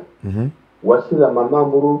shaharia wasila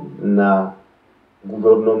mamamuru na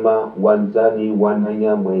gouvernement wanzani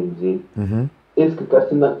wananya mwenze eske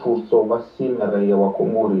kasina furso wasina raia wa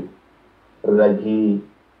Komori ragi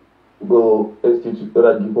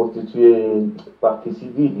constituer partie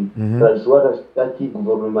civile rajwa taki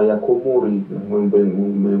gouvernement ya Komori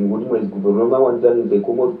mwezi gouvernement wanzani za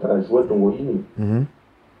Komori rajwa tongolini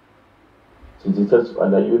sisi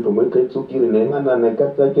anayo tomweka tsukiri nena na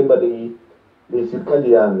kata kembali de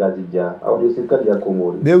serikali ya ngazija au de serikali ya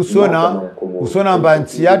Komori be usona mba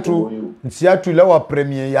nchi yatu ila wa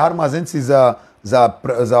premier ya harma zensi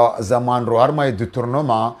za mandro harma ya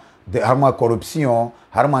detournement de harma corruption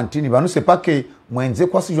harma ntini banu c'est pas que mwenze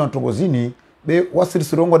kwa si jantongozini be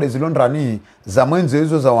wasirisirongo de zilondrani za mwenze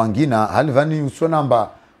hizo za wangina halivani usona mba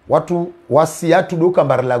watu wasiatu doka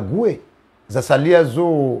mbarlague za salia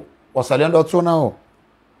zo wasaliando watsonao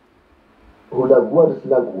ulagua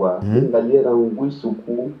risilagua ngaliera ngui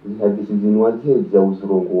suku hadisi zinwaje za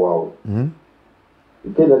uzurongo wao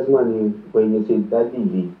ite lazima ni kwenye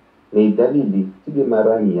dalili na dalili sije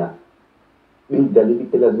marania ni dalili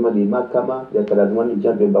te lazima ni mahakama ya lazima ni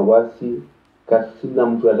jambe bawasi kasina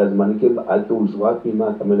mtu lazima ni keba ake uzwapi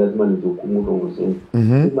mahakama lazima ni hukumu rongozi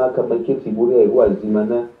mahakama keti bure wazima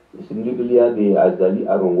na sindibilia de azali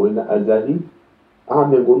arongwena azali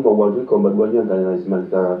mengon mawajui kwa madwanya ngana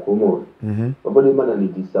zimaliza Komori babole mana ni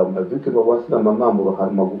disamba vuke bawasina mamambo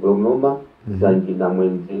harma gouvernement zangi na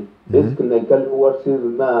mwenze eske na kali warse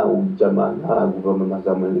na ujama na gouvernement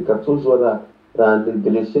za mwenze katsozo ra rande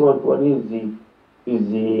deleshe wantwani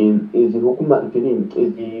izi hukuma ikini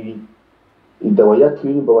izi idawaya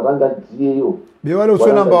twini bawaranga ziyo be wale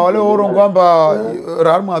usona mba wale orongo amba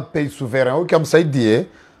harma pays souverain okamsaidie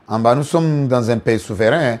amba nous sommes dans un pays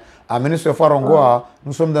souverain. Amone Soeuf Arongoa,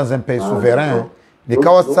 nous sommes dans un pays souverain. Les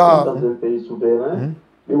Kawasa. Dans un pays souverain.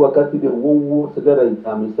 Mais wakati de wowo, c'est-à-dire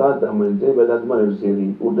itamisa dans mon dé, badazma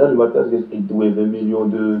l'Algérie. Au-delà du matin, il doit 20 millions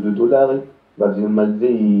de dollars.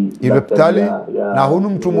 Ibeptali na hunu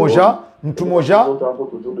mtu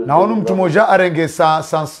moja arenge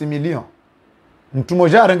 106 millions. Mtu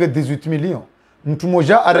moja arenge 18 millions. Mtu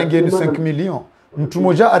moja arenge 5 millions. Mtu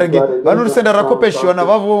moja arenge banu senda rakopeshwa na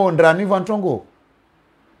vavo ndrani vantongo.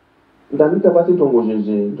 Ndani tabati tongo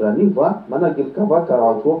jeje ndani va mana kilkava ka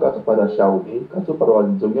watoka tupara shaudi katupara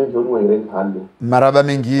walizongea jonu wa ireng halo maraba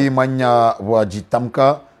mengi mwanya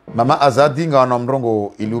wajitamka mama Azadi ngana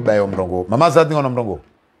mrongo iluba yo mrongo mama Azadi ngana mrongo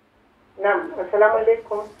naam assalamu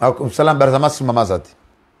alaykum alaykum salam barzamasi mama Azadi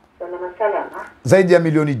salama zaidi ya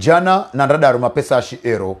milioni jana na ndada mapesa ashi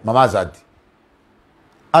euro mama Azadi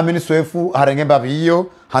Amone Soeuf harenge mbavi hiyo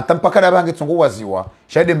hatampaka na bange tsongo waziwa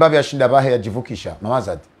shahidi mbavi ashinda bahe yajivukisha mama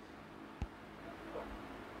Azadi.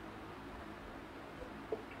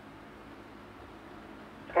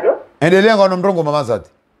 Endelea ngano mrongo mama Azadi.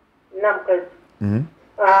 Naam kazi.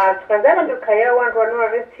 Tukazana ndo kaya wandu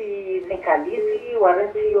wareti zinkalizi,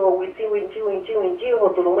 wareti winchi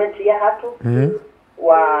hodulumenti ya hatu.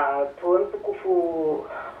 Wa tuontu kufu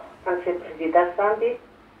anse president Sambi.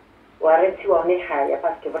 Wareti waone haya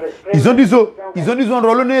paske izo ndizo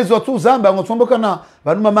nrolo nezo tu zamba ngotsomboka na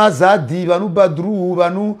banu mama Azadi banu Badru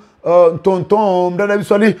banu tonton mdada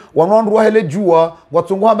biswali wanwandu wa hele jua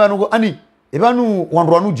watsongwa banu ani ebanu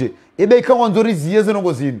wandu wanuje ebe ikawa nzori ziyeze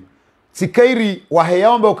nongozini sikairi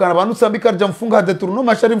waheyamba ukana banu sambika jamfunga detourne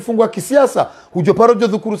mashari mfungo wa kisiasa hujo parojo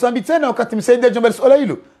dhukuru sambi tena wakati msaidia jambali swala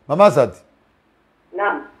hilo mama Azadi.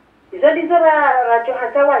 Naam izo ndizo rajo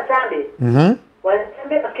hata wa Sambi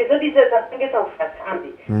wasambe pakezo ndizo za singeta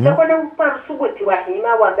ufasambi chako na mpasubuti wa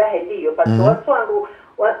hima wanga heliyo pato watu wangu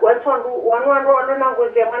na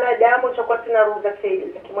ngozi ya mwanadamu chakwa tina ruza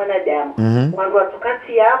kimwanadamu wangu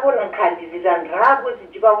watukati yabo na kazi zizandrabu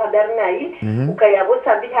zijiba wadarina hii ukayabo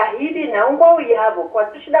sabiha hili na ungo yabo kwa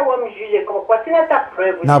tushida wa mjuje kwa tina ta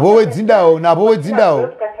preve na bowe zindao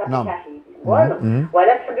naam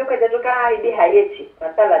wala sabi ukajajuka haidi hayeti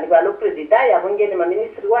matala ni walo president ya mwingine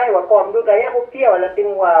maministri wae wako mduga yabo pia wala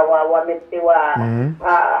timu wametewa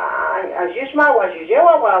judgment wa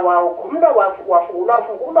jugewa wa hukumu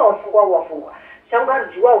wafungwa shamba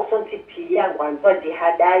jua usonti pia ngwanzo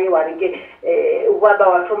jihadai waringe ubaba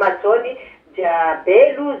wa tomatoni ja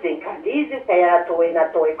belu zenkalizi kaya toe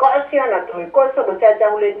koso mtaja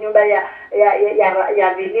ule nyumba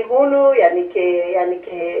ya vili hunu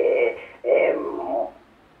yanike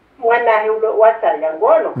na ulo wasaya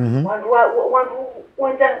ngono wandu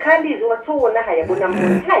wanzankalizi watuona haya bona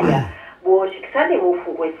mhaya bo shikisani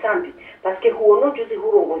mufungwe sambi paske huono juzi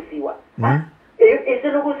hurongoziwa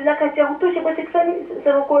ezelongozi la kati ya hutoshe kwa shikisani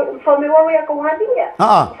zelongo mfalme wao yakauhambia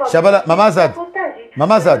shabala mamazad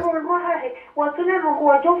watuna rongo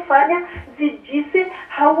wajofanya zijise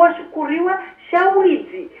hawashukuriwa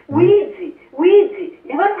shawizi wizi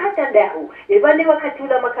ibanu hata dahu ibani wakati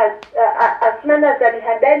ula maka asnana za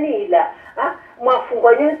lihadani ila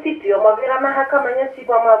mwafungwa nyonsipi yo mavira mahakama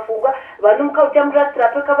nyonsipi wa mafungwa vanumka ujamra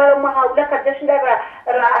trape kabala mahaula kadashinda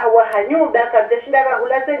ra wahanyuda kadashinda ra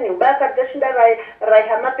hulaze nyuba kadashinda ra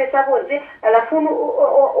hama pesa bonze alafu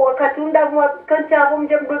wakati unda kancha hapo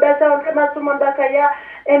mjamduda za onke masuma mbaka ya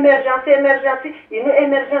emergency ino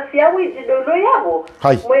emergency ya wizi dolo yabo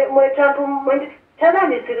mwe chandu tana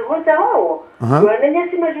ni sirihoza wao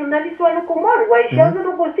wananyasi majurnalisti wale komori waishazo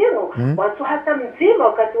nukosino watu hata mzima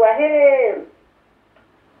wakati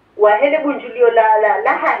wahele bunjulio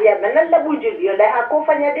la haya manala bunjulio la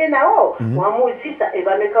hakofanya dena wao wamuzisa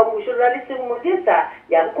evameka mujurnalisti muzisa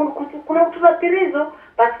ya kuna utulapirizo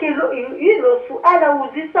paske ilo suala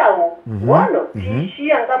uzisao wano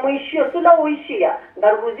tiishia ngamuishio sula uishia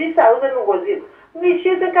ngaruzisa uze nungozino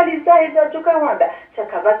Misheze kaliza hizo joka wanda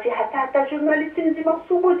chakabati hata journalisti nzima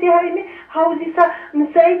kusubuti haini hauzisa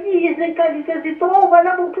msaidi hizi kaliza zitoa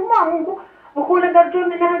wala mtu Mungu ukule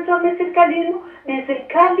garjoni na hajome serkalinu ni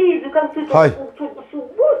serikali duka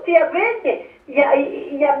subuti ya bende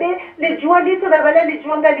ya be lejua lito na wala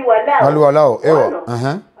lejua ngali walao ewa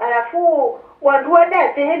alafu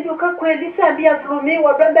waduada sehebu kweli sabia flumi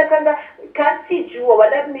wabanda kanga kasi jua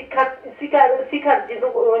wala ni sika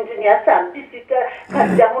dizo engineer sambi sika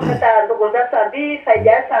kajamu kata ndogoza sambi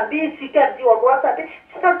faida sambi sika diwa kwa sambi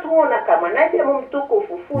sika tuona kama naje mtuko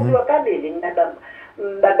fufuzi wakabili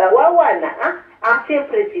baba wawana ancien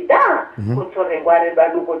president kutore wale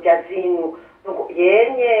baduko jazinu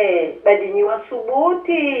yenye badini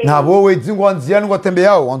wasubuti na wewe zingo anziani kwa tembe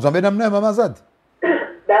yao wanzambe namna mama Zadi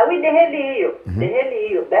dawi deheli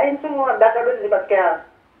hiyo dai nsumu ambaka lozi bakia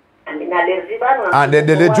amina lerzibano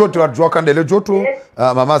dele joto wajua kandele joto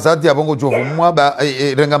mama Zadi abongo jovumwa ba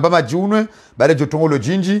rengamba majunwe bale jotongolo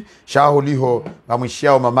jinji shaho liho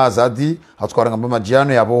ngamwishiao mama Zadi hatukwa rengamba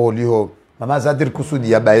majiano yabo liho mama Zadi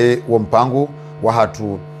kusudi yabae wa mpango wa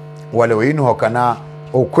hatu wale wenu hokana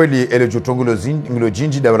ukweli ele jotongolo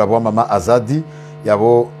jinji dawla mama Azadi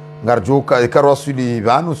yabo ngarjoka karwasuli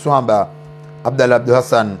banu suhamba Abdallah Abdul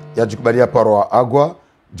Hassan yajikubalia parwa agwa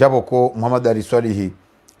jaboko Muhammad Ali Swalihi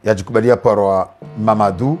yajikubalia parwa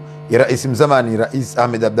Mamadou ya rais mzamani rais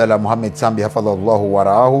Ahmed Abdallah Muhammad Sambi hafadhallahu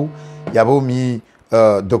waraahu yabomi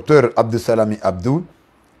Dr. Abdul Salami Abdou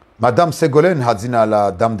Madame Ségolène hazina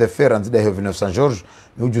la dame de fer anzida Heaven Saint George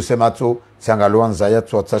nuju semato siangaluanza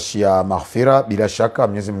yatu watashia maghfira bila shaka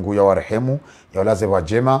Mwenyezi Mungu ya warehemu ya walaze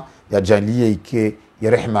wajema ya jalie ike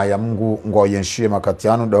ya rehema ya Mungu ngo yenshie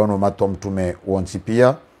makatiano daono mato mtume wonsi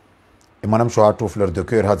pia mwanamsho hatu fleur de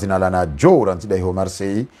cœur hazina lana jo ranzida ho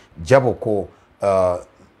Marseille jaboko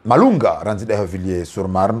malunga ranzida ho Villiers sur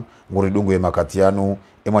Marne nguridungu ya makatiano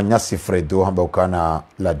mwanyasi Fredo hamba ukana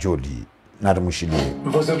la joli narmushilie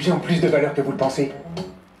vos objets ont plus de valeur que vous le pensez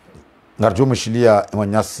ngarjo mushilia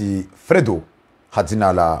mwanyasi Fredo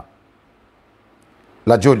hazina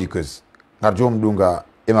la joli kuz ngarjo mdunga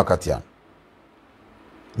emakatiano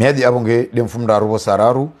Miadi abonge de mfumdaru bo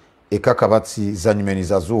sararu ekakabatsi zanyumeni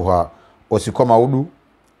za zuha osikoma udu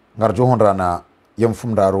ngarjo honrana ya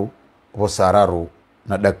mfumdaru bo sararu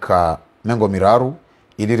na daka mengo miraru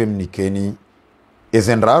ilire mnikeni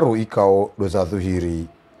ezenraru ikao doza dhuhiri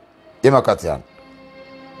emakatian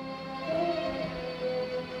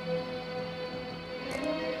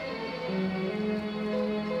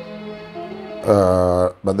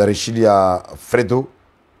bandarishilia Fredo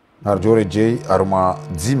Narjore J aruma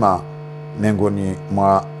dzima mengoni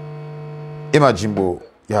mwa imajimbo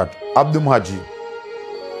ya Abdul Muhaji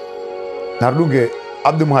Nardunge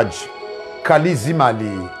Abdul Muhaji kalizima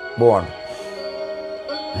li bon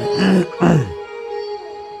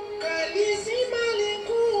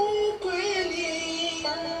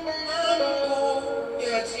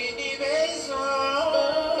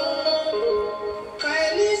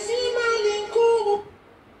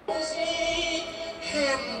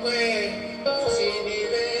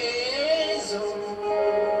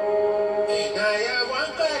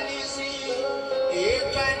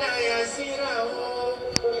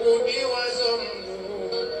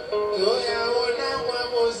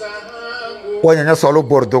wanyanya solo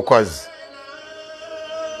bordo kwazi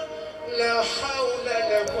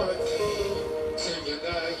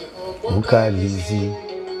ukalizi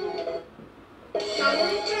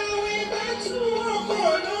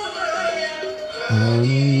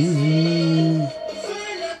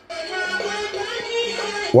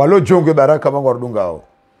walo jongwe baraka bango rudungao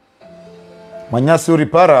manyasi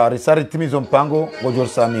uripara risari timizo mpango ngojor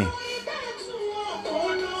sami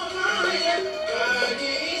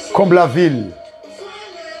comme la ville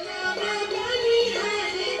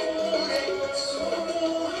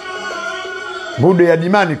bude ya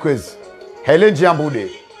dimani kwezi helenji ya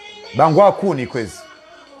mbude bangwa kuni kwezi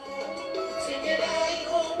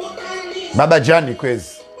baba jani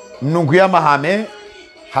kwezi mnungu ya mahame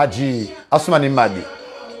haji Asumani Madi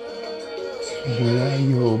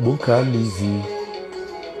Bulayo bukalizi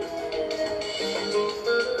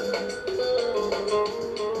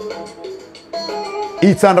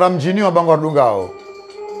Itanra mjini wa bango dungao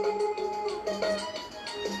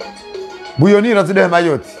Buyoni razide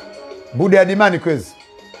mayoti bude adimani kwezi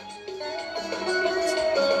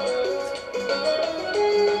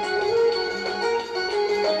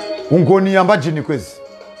Ungoni ambajini kwezi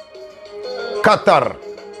Qatar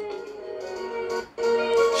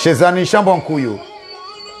Shezani Shambo Nkuyu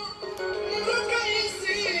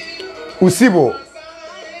Usibo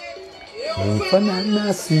Mfana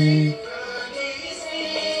nasi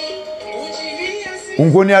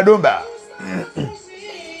Ungoni Adomba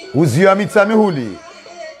Uzio Amitsami Huli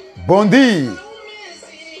Bondi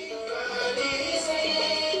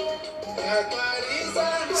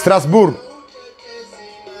Strasbourg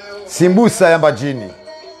Simbusa Yambajini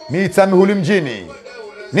Mitsami Huli mjini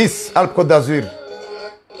Nice Alpes Côte d'Azur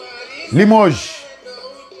Limoges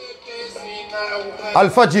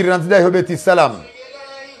Alfajiri Nandida Hobeti Salam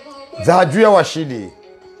Zahajuya Washili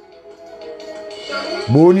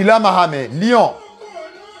Bonila Mahame Lyon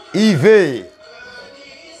Ive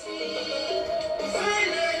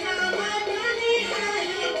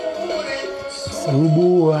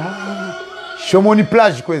Subua Shomoni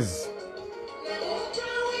Plage kwezi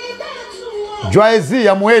Joaezi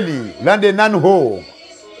ya Mweli Lande Nanho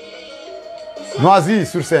Noisy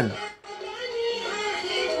sur Seine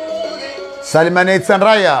Salimane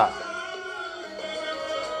Tsanraya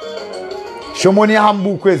Shomoni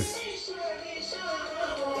Hambu kwezi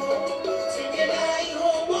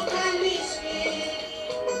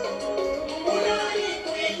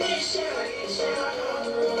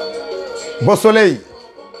Bosolei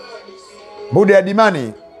Bude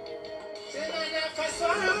Adimani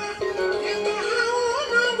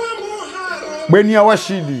Benia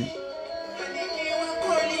Washili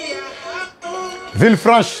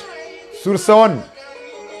Villefranche sur Saône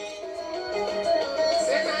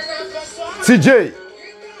TJ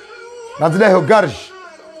Nandile Garge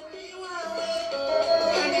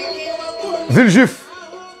Villejuif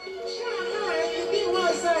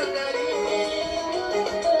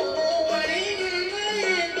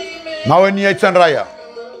Maweni ya Chanraya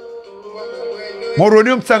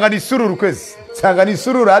Moroni mtangani sururu kwezi Tangani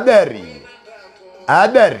sururu adari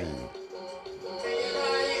Adari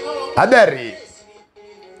Adari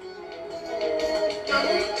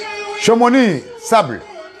Chomoni Sable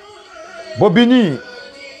Bobigny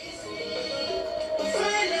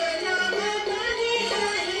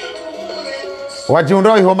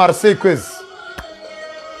Wajiundoi ho Marseille kwezi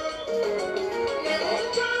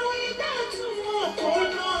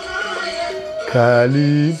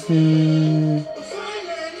Kalifi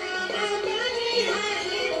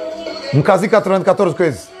Mkazi 94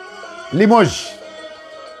 kwezi Limoges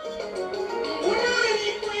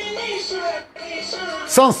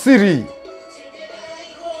Sans Syrie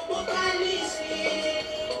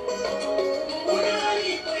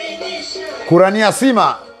Kurani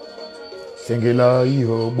Asima Sengela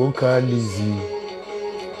iyo bokalizi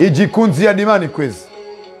Ijikunzi ya dimani kwezi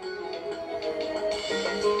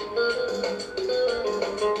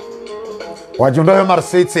Wajundayo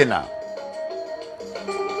Marseille tena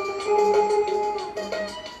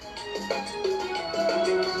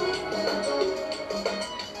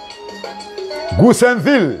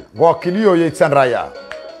Goussainville Wakilio Yetsanraya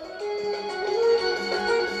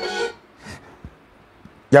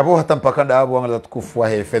Yabo hata mpaka dabu wangala tukufu wa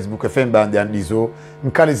Facebook FM bandi andizo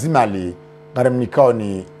Mkali zimali Ngare mnikao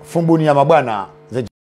ni fumbuni ya mabwana